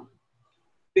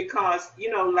because,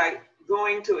 like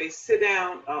going to a sit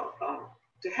down,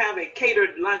 to have a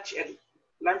catered lunch at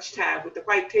lunchtime with the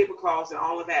white tablecloths and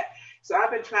all of that. So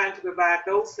I've been trying to provide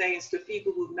those things to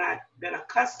people who've not been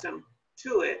accustomed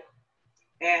to it.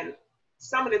 And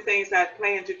some of the things I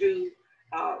plan to do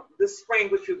this spring,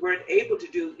 which we weren't able to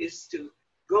do, is to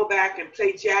go back and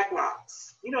play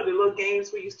jacklocks. The little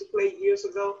games we used to play years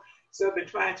ago. So I've been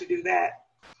trying to do that.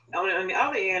 On the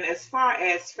other end, as far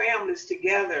as families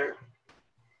together,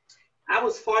 I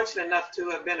was fortunate enough to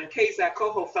have been a Keizai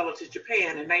Koho Fellow to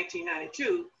Japan in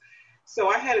 1992. So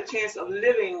I had a chance of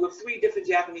living with 3 different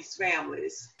Japanese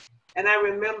families. And I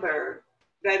remember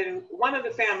that in one of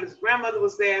the families, grandmother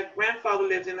was there, grandfather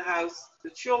lived in the house,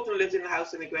 the children lived in the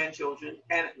house, and the grandchildren,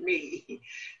 and me.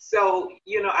 So,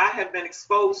 I have been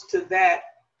exposed to that,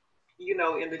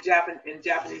 in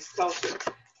Japanese culture.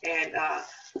 And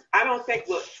I don't think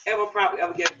we'll probably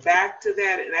ever get back to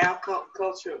that in our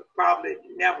culture, probably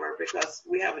never, because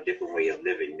we have a different way of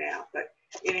living now. But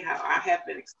anyhow, I have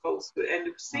been exposed to it, and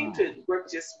it seemed to work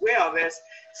just well. There's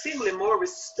seemingly more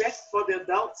respect for the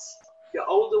adults, the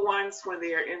older ones, when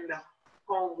they are in the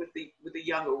home with the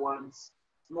younger ones,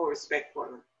 more respect for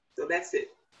them. So that's it.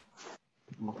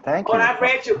 Well, thank you. And I've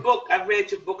read your book. I've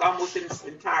read your book almost in its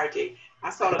entirety. I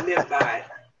sort of live by it.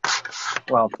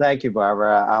 Well, thank you,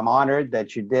 Barbara. I'm honored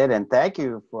that you did, and thank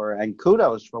you and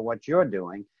kudos for what you're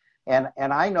doing. And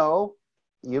I know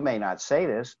you may not say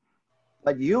this,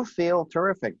 but you feel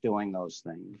terrific doing those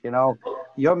things.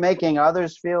 You're making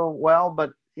others feel well,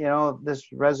 but this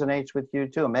resonates with you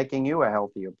too, making you a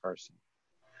healthier person.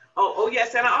 Oh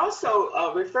yes, and I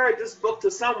also referred this book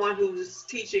to someone who's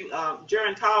teaching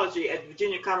gerontology at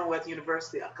Virginia Commonwealth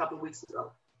University a couple of weeks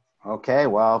ago. Okay,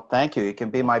 well, thank you. You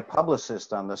can be my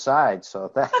publicist on the side,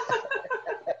 so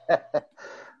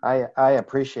I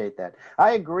appreciate that.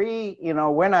 I agree,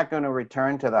 we're not going to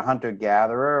return to the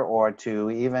hunter-gatherer or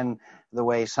to even the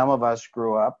way some of us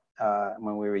grew up.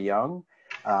 when we were young.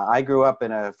 I grew up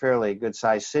in a fairly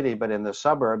good-sized city, but in the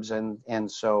suburbs,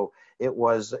 and so it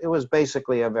was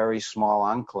basically a very small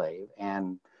enclave.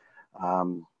 And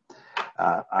I'm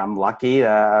lucky.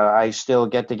 I still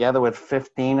get together with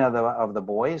 15 of the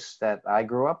boys that I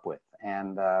grew up with,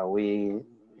 and we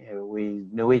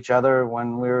knew each other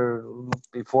when we were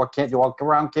walk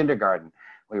around kindergarten.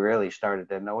 We really started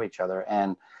to know each other,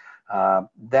 and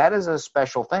that is a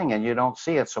special thing, and you don't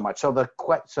see it so much.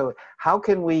 So how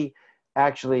can we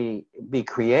actually be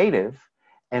creative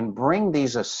and bring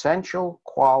these essential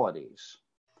qualities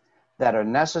that are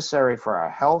necessary for our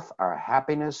health, our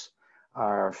happiness,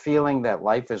 our feeling that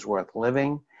life is worth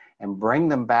living, and bring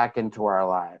them back into our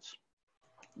lives?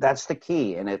 That's the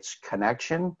key, and it's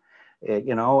connection,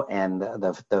 and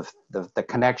the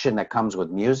connection that comes with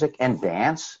music and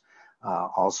dance.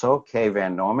 Also, Kay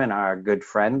Van Norman, our good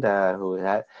friend, who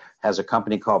has a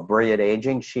company called Brilliant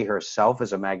Aging. She herself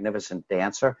is a magnificent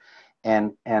dancer,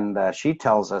 and she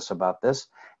tells us about this,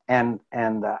 and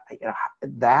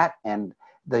that, and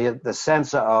the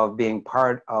sense of being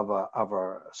part of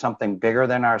something bigger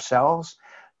than ourselves,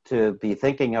 to be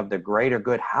thinking of the greater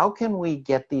good. How can we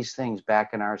get these things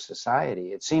back in our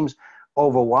society? It seems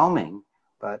overwhelming,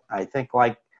 but I think,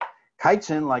 like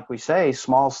Kaizen, like we say,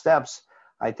 small steps.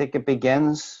 I think it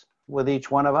begins with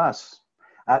each one of us.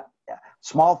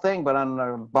 Small thing, but on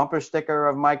the bumper sticker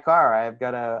of my car, I've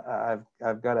got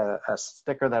a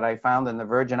sticker that I found in the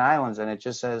Virgin Islands, and it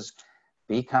just says,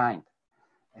 "Be kind."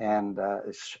 And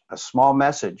it's a small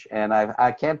message. And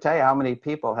I can't tell you how many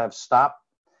people have stopped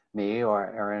me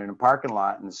or in a parking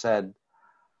lot and said,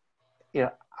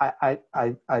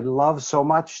 I love so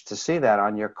much to see that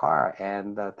on your car,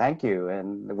 and thank you,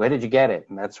 and where did you get it,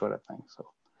 and that sort of thing.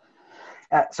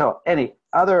 So any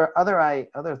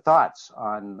other thoughts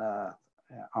on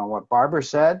what Barbara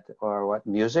said, or what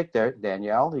music there?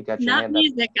 Danielle, you got your hand up. Not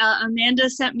music. Amanda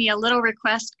sent me a little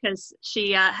request because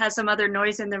she has some other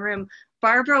noise in the room.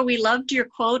 Barbara, we loved your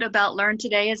quote about learn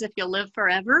today as if you'll live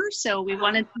forever. So we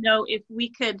wanted to know if we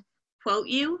could quote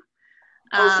you.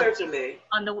 Certainly.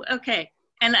 Okay.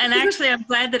 And actually, I'm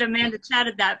glad that Amanda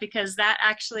chatted that, because that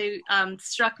actually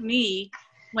struck me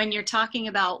when you're talking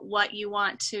about what you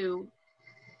want to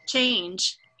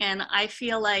change. And I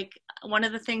feel like one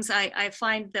of the things I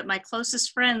find that my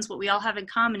closest friends, what we all have in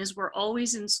common is we're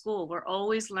always in school. We're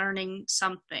always learning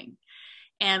something.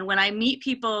 And when I meet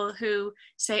people who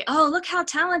say, oh, look how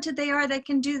talented they are, they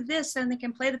can do this and they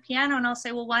can play the piano, and I'll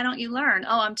say, well, why don't you learn?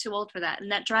 Oh, I'm too old for that.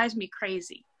 And that drives me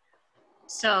crazy.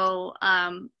 So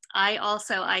I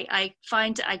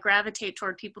find I gravitate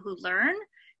toward people who learn.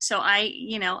 So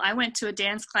I went to a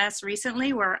dance class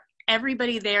recently where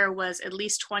everybody there was at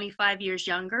least 25 years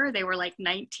younger. They were like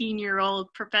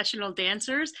 19-year-old professional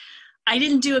dancers. I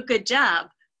didn't do a good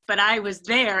job, but I was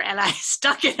there and I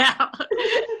stuck it out.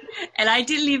 And I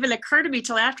didn't even occur to me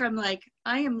till after. I'm like,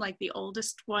 I am like the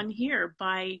oldest one here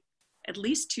by at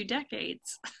least 2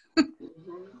 decades.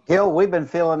 Gil, we've been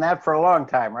feeling that for a long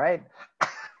time, right?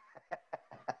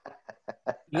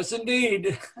 Yes,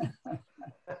 indeed.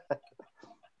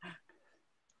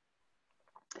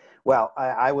 Well,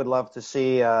 I would love to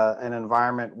see an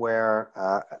environment where,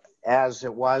 as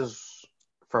it was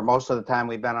for most of the time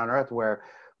we've been on Earth, where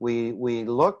we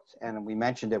looked, and we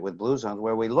mentioned it with Blue Zones,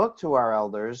 where we looked to our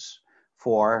elders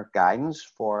for guidance,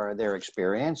 for their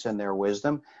experience and their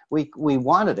wisdom. We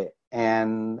wanted it,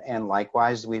 and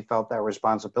likewise we felt that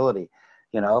responsibility.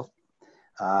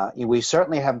 We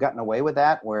certainly have gotten away with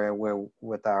that, where we're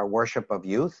with our worship of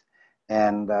youth,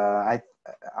 and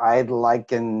I'd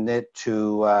liken it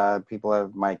to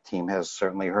my team has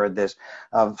certainly heard this,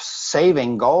 of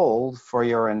saving gold for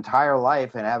your entire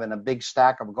life and having a big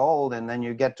stack of gold, and then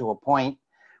you get to a point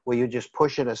where you just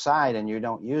push it aside and you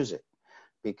don't use it,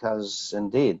 because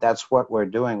indeed that's what we're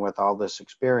doing with all this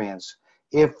experience.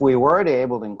 If we were to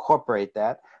able to incorporate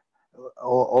that,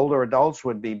 older adults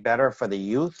would be better for the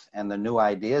youth and the new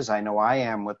ideas. I know I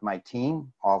am with my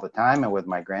team all the time and with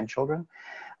my grandchildren.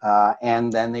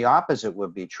 And then the opposite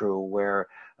would be true, where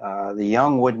the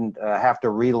young wouldn't have to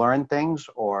relearn things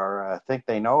or think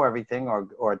they know everything,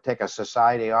 or take a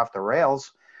society off the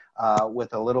rails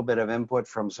with a little bit of input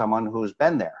from someone who's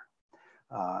been there,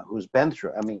 who's been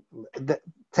through. I mean,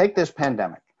 take this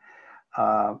pandemic.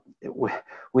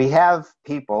 We have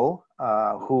people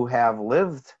who have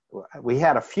lived. We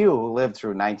had a few who lived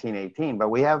through 1918, but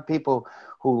we have people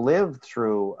who lived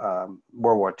through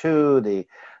World War II,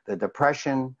 the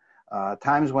Depression,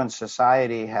 times when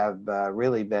society have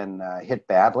really been hit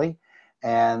badly,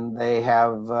 and they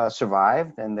have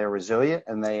survived, and they're resilient,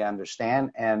 and they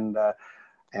understand. And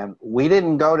we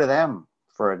didn't go to them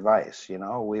for advice. You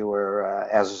know, we were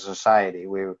as a society,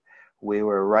 we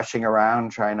were rushing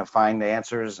around trying to find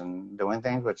answers and doing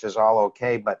things, which is all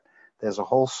okay, but there's a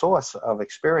whole source of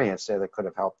experience there that could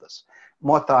have helped us.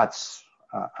 More thoughts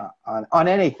on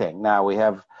anything. Now we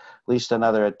have at least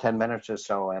another 10 minutes or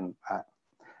so, and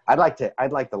I'd like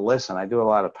to listen. I do a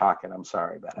lot of talking. I'm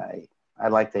sorry, but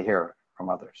I'd like to hear from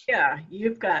others. Yeah,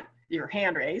 you've got your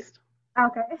hand raised.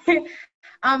 Okay.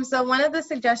 So one of the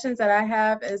suggestions that I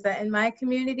have is that in my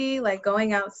community, like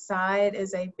going outside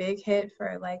is a big hit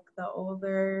for like the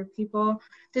older people,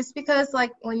 just because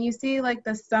like when you see like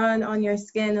the sun on your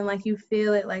skin and like you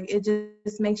feel it, like it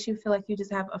just makes you feel like you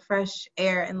just have a fresh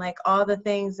air, and like all the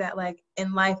things that like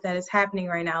in life that is happening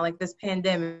right now, like this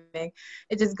pandemic,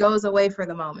 it just goes away for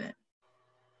the moment.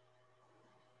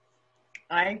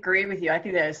 I agree with you. I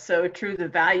think that is so true. The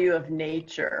value of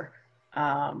nature.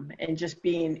 And just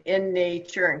being in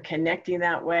nature and connecting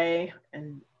that way,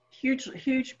 and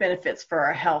huge benefits for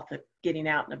our health of getting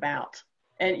out and about.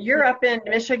 And you're up in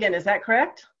Michigan, is that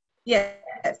correct?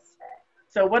 Yes.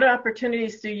 So what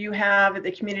opportunities do you have at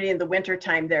the community in the winter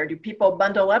time there? Do people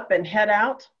bundle up and head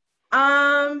out?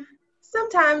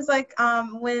 Sometimes like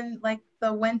when like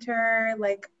the winter,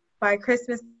 like by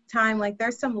Christmas time, like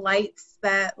there's some lights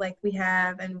that like we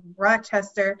have in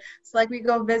Rochester, so like we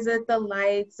go visit the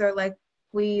lights, or like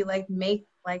we like make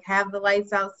like have the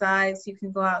lights outside so you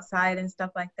can go outside and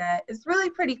stuff like that. It's really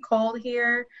pretty cold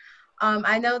here.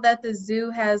 I know that the zoo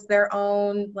has their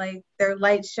own like their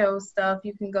light show stuff.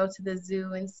 You can go to the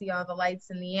zoo and see all the lights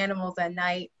and the animals at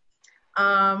night.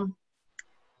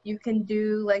 You can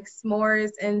do like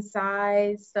s'mores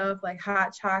inside, stuff like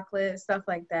hot chocolate, stuff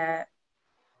like that.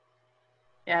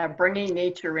 Yeah, bringing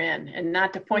nature in. And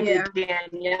not to point to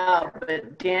Danielle,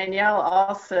 but Danielle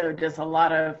also does a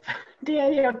lot of,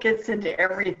 Danielle gets into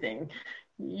everything.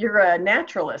 You're a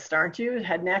naturalist, aren't you?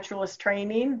 Had naturalist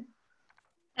training?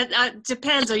 It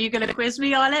depends. Are you going to quiz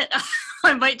me on it?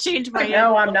 I might change my answer.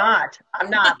 No, I'm not,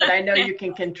 but I know you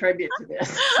can contribute to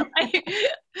this.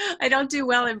 I don't do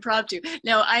well impromptu.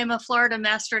 No, I am a Florida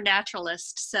master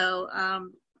naturalist. So,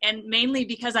 and mainly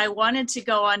because I wanted to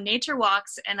go on nature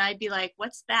walks, and I'd be like,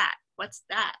 what's that? What's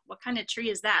that? What kind of tree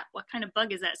is that? What kind of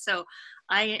bug is that? So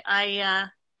I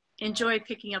enjoy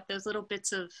picking up those little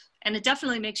bits of, and it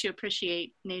definitely makes you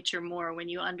appreciate nature more when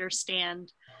you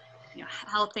understand, you know,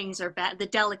 how things are the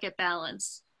delicate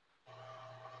balance.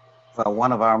 Well,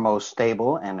 one of our most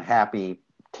stable and happy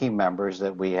team members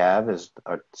that we have is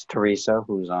Teresa,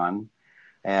 who's on,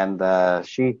 and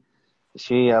she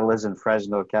lives in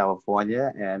Fresno,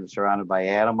 California, and surrounded by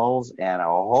animals and a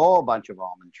whole bunch of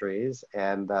almond trees.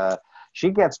 And she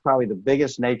gets probably the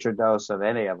biggest nature dose of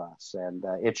any of us, and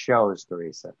it shows,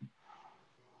 Teresa.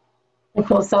 I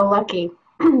feel so lucky.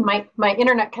 My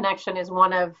internet connection is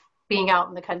one of being out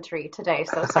in the country today,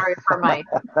 so sorry for my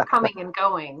coming and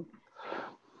going.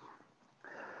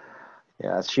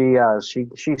 Yeah, she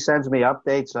sends me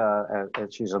updates.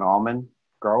 And she's an almond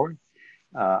grower,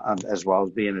 as well as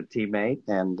being a teammate,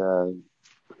 and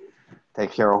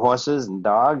take care of horses and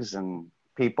dogs and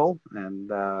people.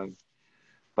 And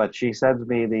but she sends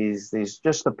me these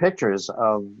just the pictures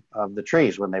of the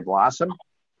trees when they blossom,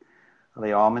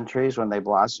 the almond trees when they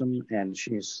blossom. And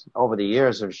she's over the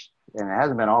years, and it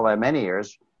hasn't been all that many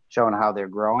years, showing how they're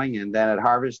growing. And then at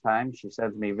harvest time, she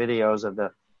sends me videos of the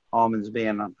almonds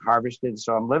being harvested.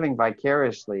 So I'm living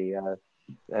vicariously,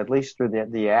 at least through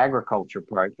the agriculture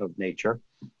part of nature,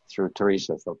 through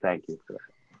Teresa. So thank you for that.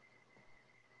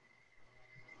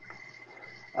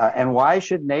 And why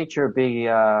should nature be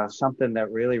something that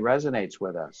really resonates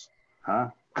with us?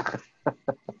 Huh?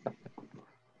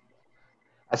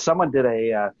 Someone did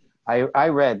I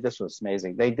read, this was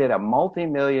amazing. They did a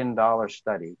multi-million-dollar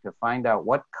study to find out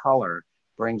what color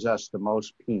brings us the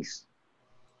most peace.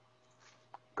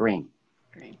 Green.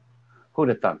 Who'd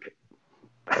have thunk it?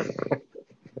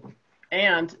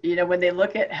 And, you know, when they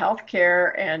look at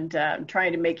healthcare and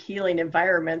trying to make healing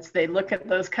environments, they look at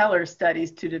those color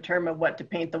studies to determine what to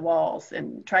paint the walls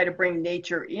and try to bring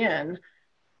nature in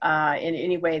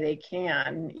any way they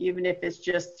can, even if it's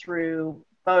just through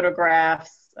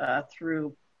photographs,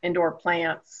 through indoor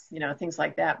plants, you know, things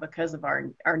like that, because of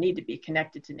our need to be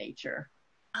connected to nature.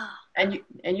 And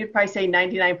you'd probably say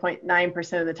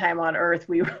 99.9% of the time on Earth,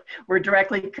 we're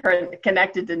directly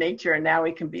connected to nature, and now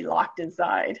we can be locked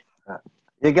inside.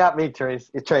 You got me,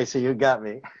 Tracy. You got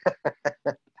me.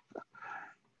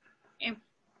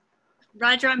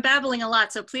 Roger, I'm babbling a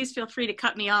lot, so please feel free to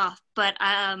cut me off. But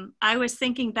I was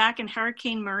thinking back in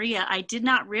Hurricane Maria, I did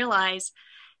not realize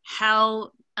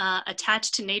how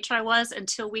attached to nature I was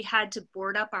until we had to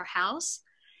board up our house.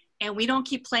 And we don't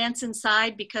keep plants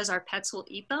inside because our pets will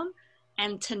eat them.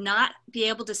 and to not be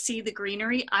able to see the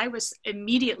greenery, I was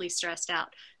immediately stressed out.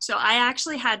 So I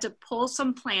actually had to pull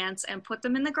some plants and put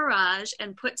them in the garage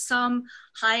and put some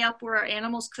high up where our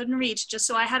animals couldn't reach, just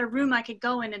so I had a room I could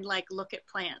go in and like look at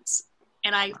plants.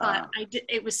 And I thought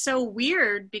it was so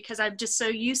weird because I'm just so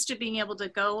used to being able to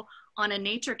go on a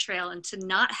nature trail, and to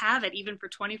not have it even for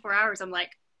 24 hours, I'm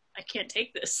like, I can't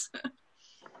take this.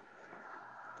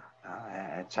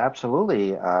 It's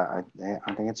absolutely. I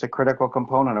think it's a critical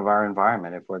component of our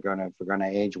environment if we're going to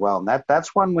age well, and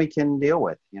that's one we can deal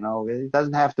with. You know, it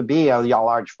doesn't have to be a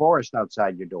large forest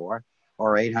outside your door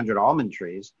or 800 almond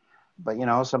trees, but you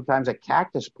know, sometimes a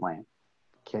cactus plant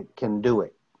can do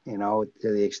it. You know,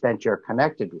 to the extent you're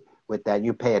connected with that,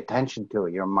 you pay attention to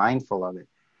it, you're mindful of it.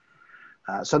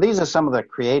 So these are some of the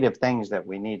creative things that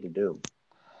we need to do.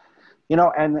 You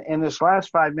know, and in this last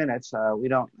 5 minutes,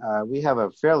 we have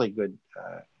a fairly good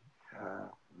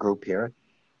group here.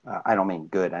 I don't mean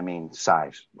good, I mean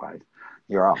size. Right?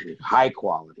 You're all high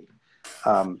quality.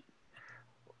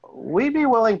 We'd be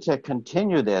willing to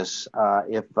continue this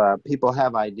if people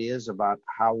have ideas about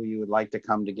how we would like to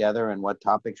come together and what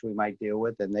topics we might deal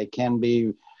with, and they can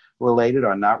be related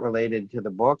or not related to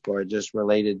the book or just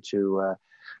related to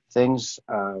things.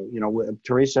 You know,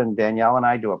 Teresa and Danielle and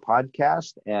I do a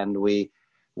podcast, and we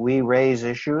raise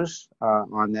issues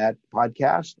on that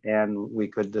podcast, and we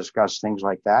could discuss things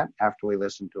like that after we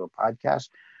listen to a podcast.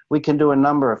 We can do a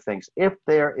number of things if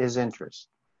there is interest.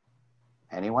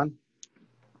 Anyone?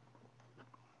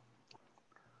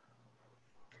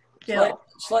 Yeah.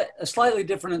 A slightly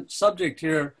different subject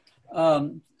here.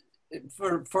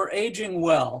 For aging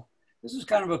well, this is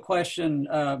kind of a question.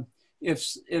 If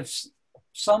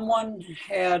someone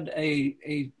had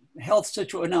a health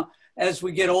situation, now as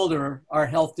we get older, our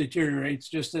health deteriorates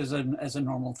just as a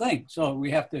normal thing. So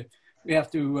we have to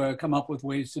come up with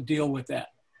ways to deal with that.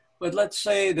 But let's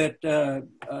say that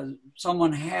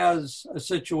someone has a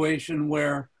situation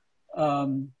where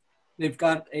they've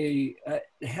got a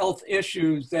health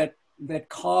issues that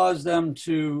cause them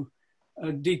to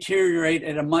deteriorate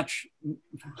at a much,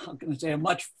 how can I say, a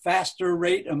much faster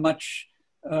rate, a much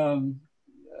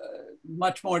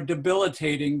more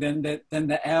debilitating than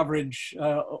the average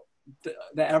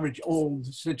old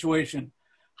situation.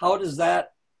 How does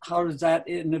that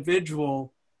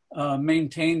individual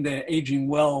maintain the aging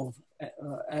well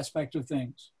aspect of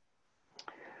things?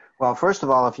 Well, first of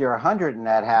all, if you're 100 and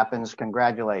that happens,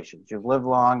 congratulations. You've lived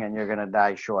long and you're going to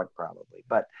die short probably.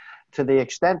 But to the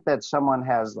extent that someone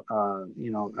has,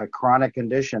 you know, a chronic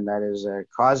condition that is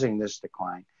causing this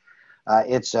decline,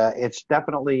 it's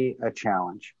definitely a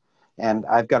challenge. And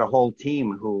I've got a whole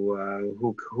team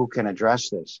who can address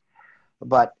this.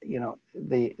 But, you know,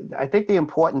 I think the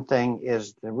important thing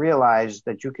is to realize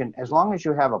that you can, as long as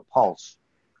you have a pulse,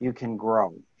 you can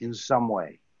grow in some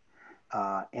way.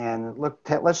 And look,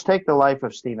 let's take the life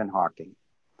of Stephen Hawking.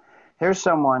 Here's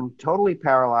someone totally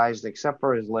paralyzed except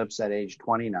for his lips at age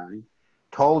 29,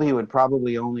 told he would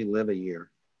probably only live a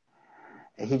year.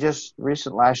 He just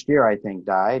last year, I think,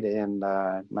 died in,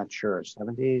 I'm not sure,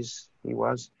 70s he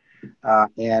was.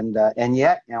 And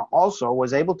yet, you know, also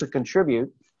was able to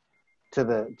contribute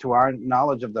to our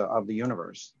knowledge of the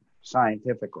universe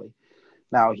scientifically.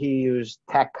 Now, he used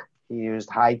tech, he used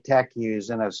high tech, he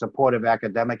used in a supportive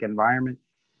academic environment.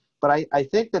 But I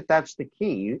think that's the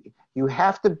key. You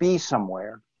have to be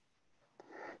somewhere.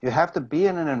 You have to be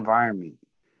in an environment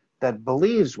that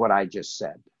believes what I just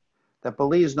said, that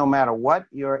believes no matter what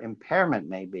your impairment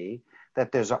may be,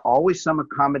 that there's always some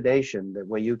accommodation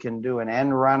where you can do an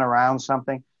end run around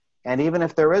something. And even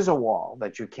if there is a wall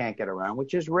that you can't get around,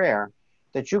 which is rare,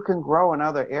 that you can grow in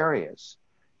other areas.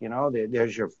 You know,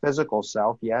 there's your physical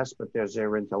self, yes, but there's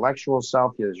your intellectual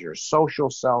self, there's your social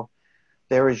self,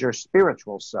 there is your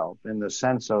spiritual self in the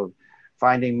sense of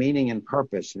finding meaning and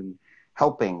purpose and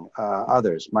helping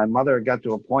others. My mother got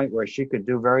to a point where she could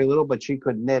do very little, but she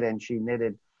could knit, and she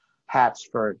knitted hats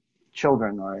for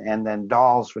children and then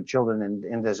dolls for children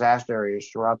in disaster areas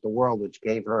throughout the world, which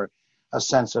gave her a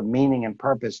sense of meaning and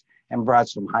purpose and brought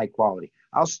some high quality.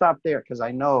 I'll stop there because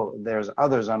I know there's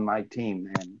others on my team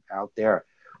and out there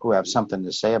who have something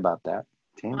to say about that.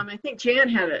 Team? I think Jan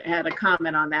had a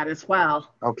comment on that as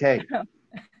well. Okay.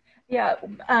 Yeah,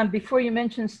 before you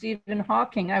mentioned Stephen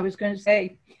Hawking, I was going to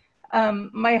say,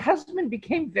 my husband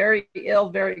became very ill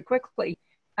very quickly,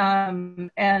 and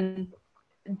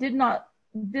did not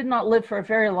live for a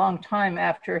very long time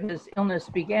after his illness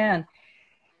began.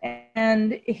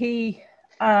 And he,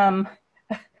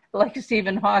 like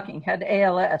Stephen Hawking, had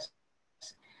ALS,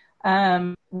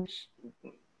 which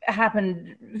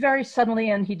happened very suddenly,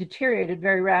 and he deteriorated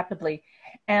very rapidly.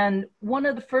 And one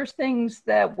of the first things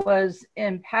that was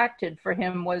impacted for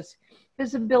him was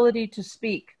his ability to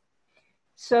speak.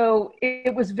 So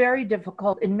it was very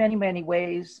difficult in many, many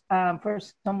ways for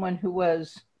someone who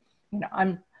was,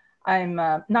 I'm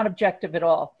not objective at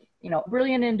all, a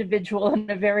brilliant individual and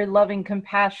a very loving,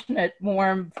 compassionate,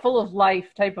 warm, full of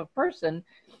life type of person.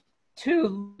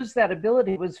 To lose that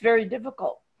ability was very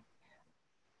difficult.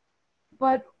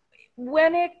 But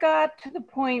when it got to the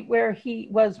point where he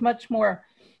was much more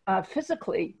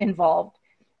physically involved,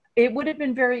 it would have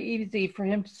been very easy for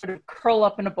him to sort of curl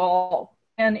up in a ball.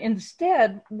 And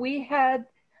instead, we had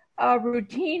a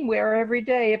routine where every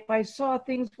day, if I saw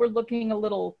things were looking a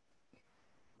little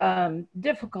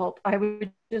difficult, I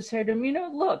would just say to him,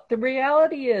 look, the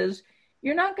reality is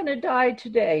you're not going to die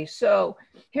today. So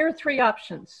here are 3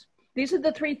 options. These are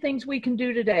the 3 things we can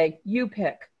do today. You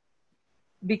pick,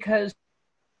 because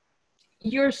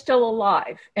you're still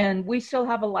alive and we still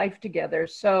have a life together.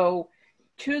 So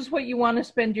choose what you want to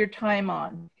spend your time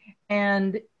on.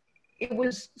 And it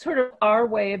was sort of our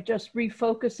way of just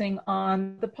refocusing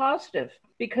on the positive,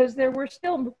 because there were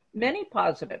still many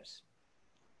positives.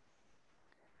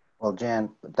 Well, Jan,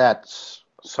 that's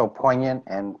so poignant,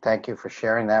 and thank you for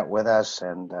sharing that with us.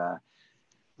 And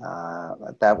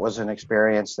that was an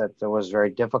experience that was very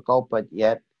difficult, but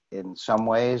yet in some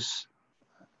ways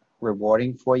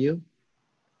rewarding for you,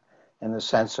 in the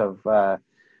sense of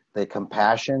the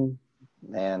compassion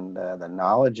and the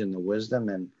knowledge and the wisdom,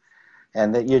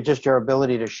 and that your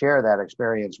ability to share that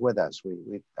experience with us.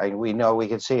 We know, we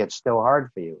can see it's still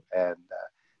hard for you, and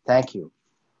thank you.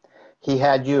 He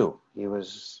had you. He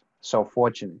was so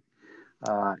fortunate,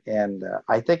 and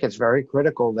I think it's very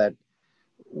critical that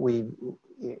we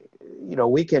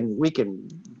can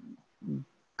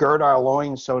gird our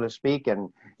loins, so to speak,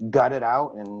 and gut it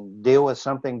out and deal with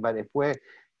something. But if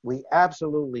we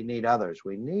absolutely need others.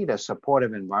 We need a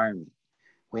supportive environment.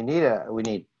 We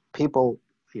need people,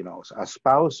 a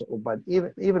spouse, but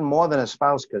even more than a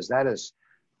spouse, because that is,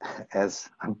 as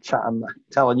I'm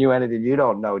telling you anything you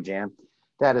don't know, Jan,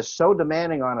 that is so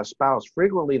demanding on a spouse.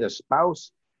 Frequently, the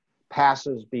spouse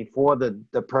passes before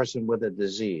the person with a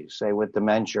disease, say with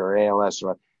dementia or ALS,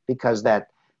 because that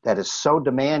is so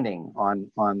demanding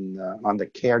on the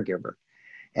caregiver.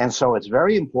 And so it's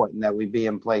very important that we be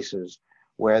in places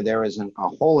where there is a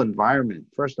whole environment,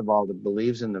 first of all, that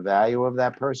believes in the value of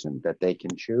that person, that they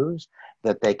can choose,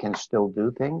 that they can still do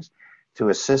things, to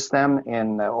assist them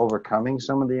in overcoming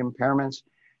some of the impairments,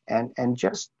 and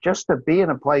just to be in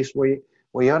a place where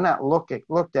you're not looked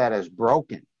at as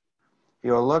broken.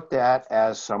 You're looked at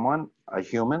as someone, a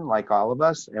human like all of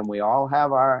us, and we all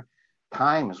have our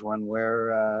times when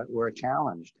we're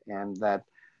challenged, and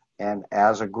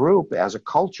as a group, as a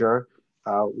culture,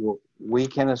 we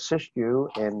can assist you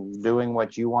in doing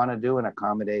what you want to do and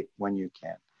accommodate when you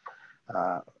can.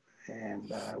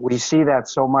 And we see that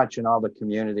so much in all the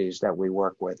communities that we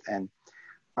work with. And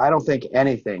I don't think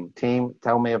anything, team,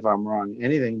 tell me if I'm wrong,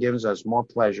 anything gives us more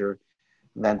pleasure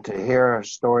than to hear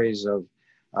stories of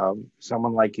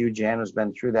someone like you, Jan, who's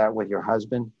been through that with your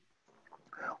husband,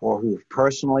 or who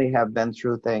personally have been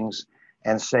through things,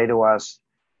 and say to us,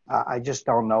 I just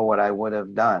don't know what I would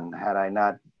have done had I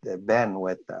not been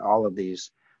with all of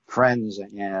these friends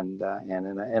and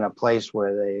in a place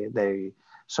where they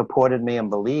supported me and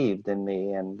believed in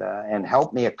me and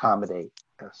helped me accommodate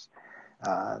this.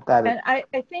 I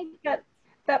think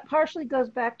that partially goes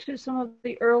back to some of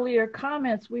the earlier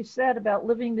comments we said about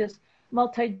living this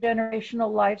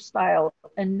multi-generational lifestyle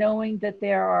and knowing that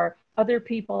there are other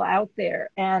people out there.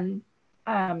 And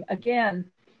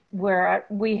again, where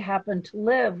we happen to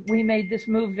live, we made this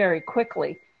move very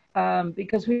quickly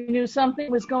because we knew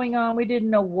something was going on. We didn't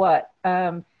know what.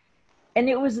 And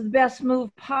it was the best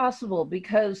move possible,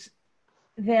 because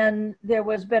then there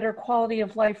was better quality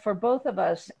of life for both of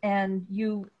us. And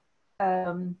you,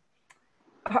 as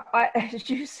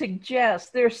you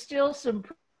suggest, there's still some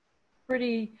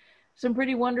pretty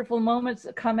wonderful moments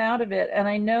that come out of it. And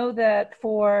I know that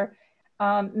for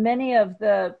many of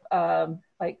the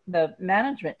like the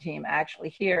management team actually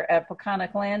here at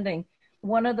Peconic Landing,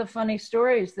 one of the funny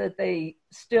stories that they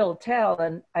still tell,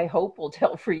 and I hope will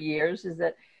tell for years, is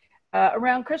that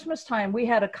around Christmas time we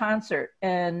had a concert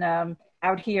and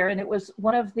out here, and it was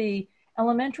one of the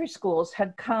elementary schools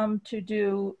had come to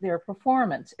do their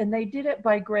performance, and they did it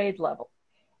by grade level.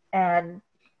 And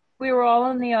we were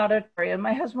all in the auditorium.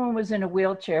 My husband was in a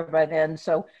wheelchair by then,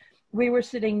 so we were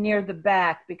sitting near the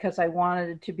back because I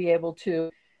wanted to be able to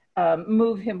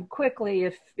move him quickly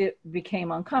if it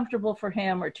became uncomfortable for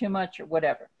him or too much or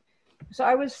whatever. So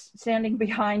I was standing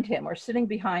behind him or sitting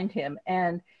behind him.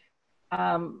 And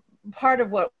part of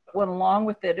what went along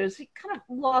with it is he kind of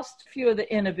lost a few of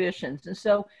the inhibitions. And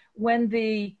so when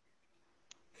the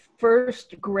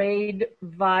first grade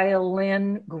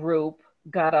violin group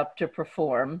got up to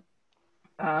perform,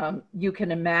 you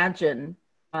can imagine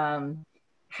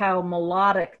how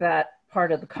melodic that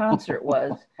part of the concert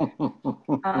was.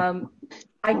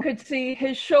 I could see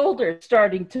his shoulders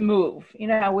starting to move. You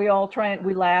know how we all try and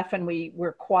we laugh and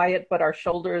we're quiet, but our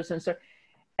shoulders and so.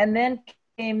 And then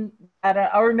came,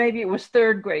 or maybe it was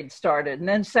third grade started, and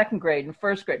then second grade and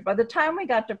first grade. By the time we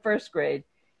got to first grade,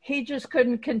 he just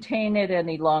couldn't contain it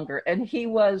any longer. And he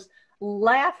was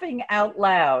laughing out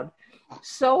loud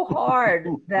so hard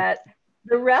that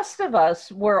the rest of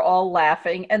us were all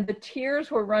laughing, and the tears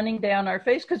were running down our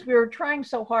face because we were trying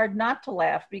so hard not to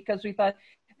laugh, because we thought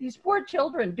these poor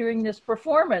children during this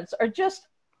performance are just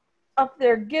up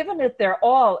there giving it their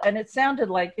all. And it sounded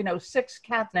like, you know, Six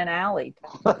Cats in an Alley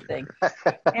type of thing.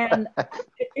 And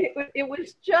it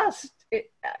was just,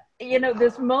 you know,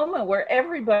 this moment where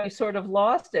everybody sort of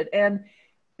lost it. And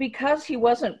because he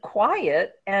wasn't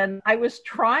quiet, and I was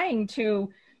trying to,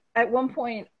 at one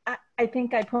point, I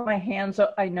think I put my hands,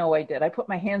 I know I did. I put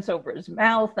my hands over his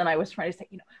mouth, and I was trying to say,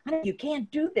 you know, honey, you can't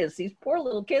do this. These poor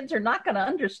little kids are not going to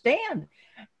understand.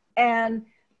 And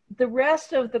the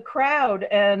rest of the crowd,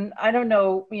 and I don't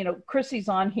know, you know, Chrissy's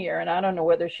on here, and I don't know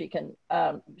whether she can,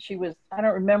 I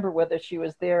don't remember whether she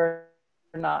was there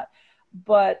or not,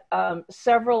 but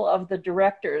several of the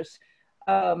directors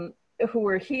who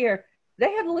were here,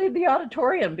 they had to leave the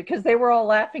auditorium because they were all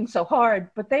laughing so hard,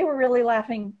 but they were really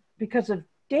laughing because of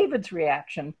David's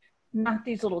reaction, not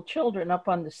these little children up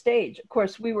on the stage. Of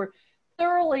course, we were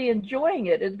thoroughly enjoying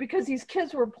it. It's because these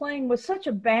kids were playing with such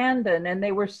abandon, and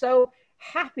they were so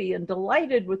happy and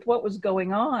delighted with what was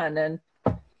going on. And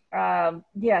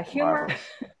yeah, humor.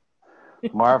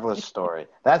 Marvelous story.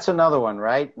 That's another one,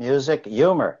 right? Music,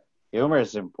 humor. Humor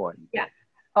is important. Yeah.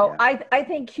 Oh, yeah. I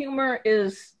think humor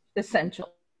is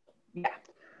essential. Yeah.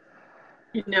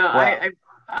 You know,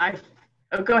 well,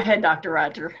 oh, go ahead, Dr.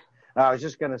 Roger. I was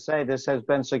just going to say this has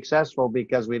been successful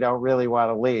because we don't really want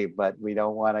to leave, but we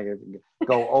don't want to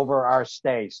go over our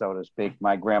stay, so to speak.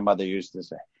 My grandmother used to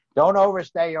say, don't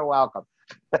overstay, you're welcome.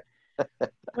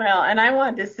 Well, and I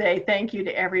wanted to say thank you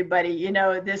to everybody. You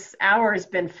know, this hour has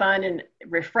been fun and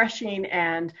refreshing,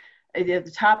 and the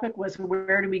topic was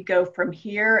where do we go from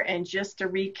here? And just to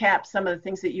recap some of the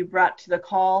things that you brought to the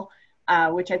call,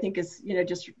 which I think is, you know,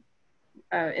 just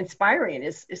inspiring,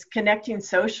 is connecting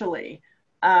socially,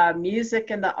 music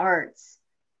and the arts,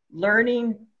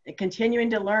 learning,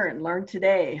 continuing to learn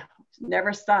today,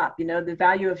 never stop, you know, the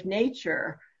value of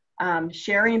nature,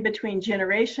 sharing between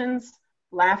generations,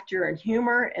 laughter and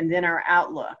humor, and then our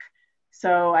outlook.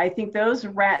 So I think those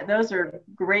are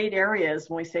great areas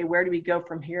when we say, where do we go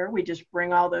from here? We just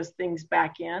bring all those things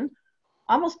back in,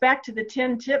 almost back to the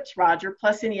 10 tips, Roger,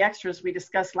 plus any extras we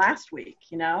discussed last week,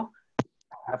 you know?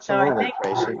 Absolutely,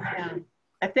 Tracy.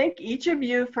 I thank each of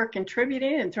you for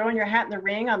contributing and throwing your hat in the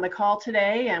ring on the call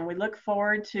today, and we look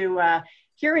forward to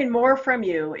hearing more from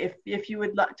you. If you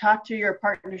would talk to your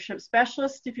partnership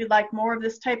specialist, if you'd like more of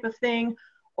this type of thing,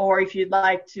 or if you'd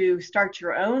like to start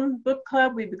your own book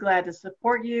club, we'd be glad to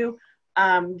support you.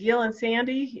 Gil and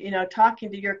Sandy, you know,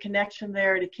 talking to your connection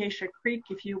there at Acacia Creek,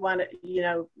 if you want to, you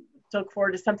know, look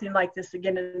forward to something like this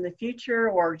again in the future,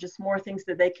 or just more things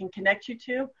that they can connect you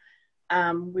to.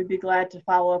 We'd be glad to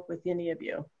follow up with any of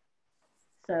you.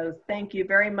 So thank you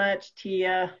very much,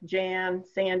 Tia, Jan,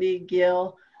 Sandy,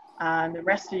 Gil, and the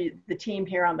rest of the team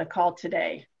here on the call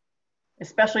today,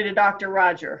 especially to Dr.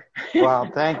 Roger.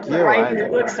 Well, thank you. For writing the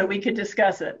book so we could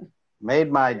discuss it. Made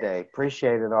my day.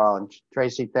 Appreciate it all. And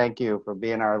Tracy, thank you for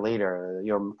being our leader.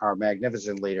 You're our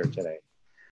magnificent leader today.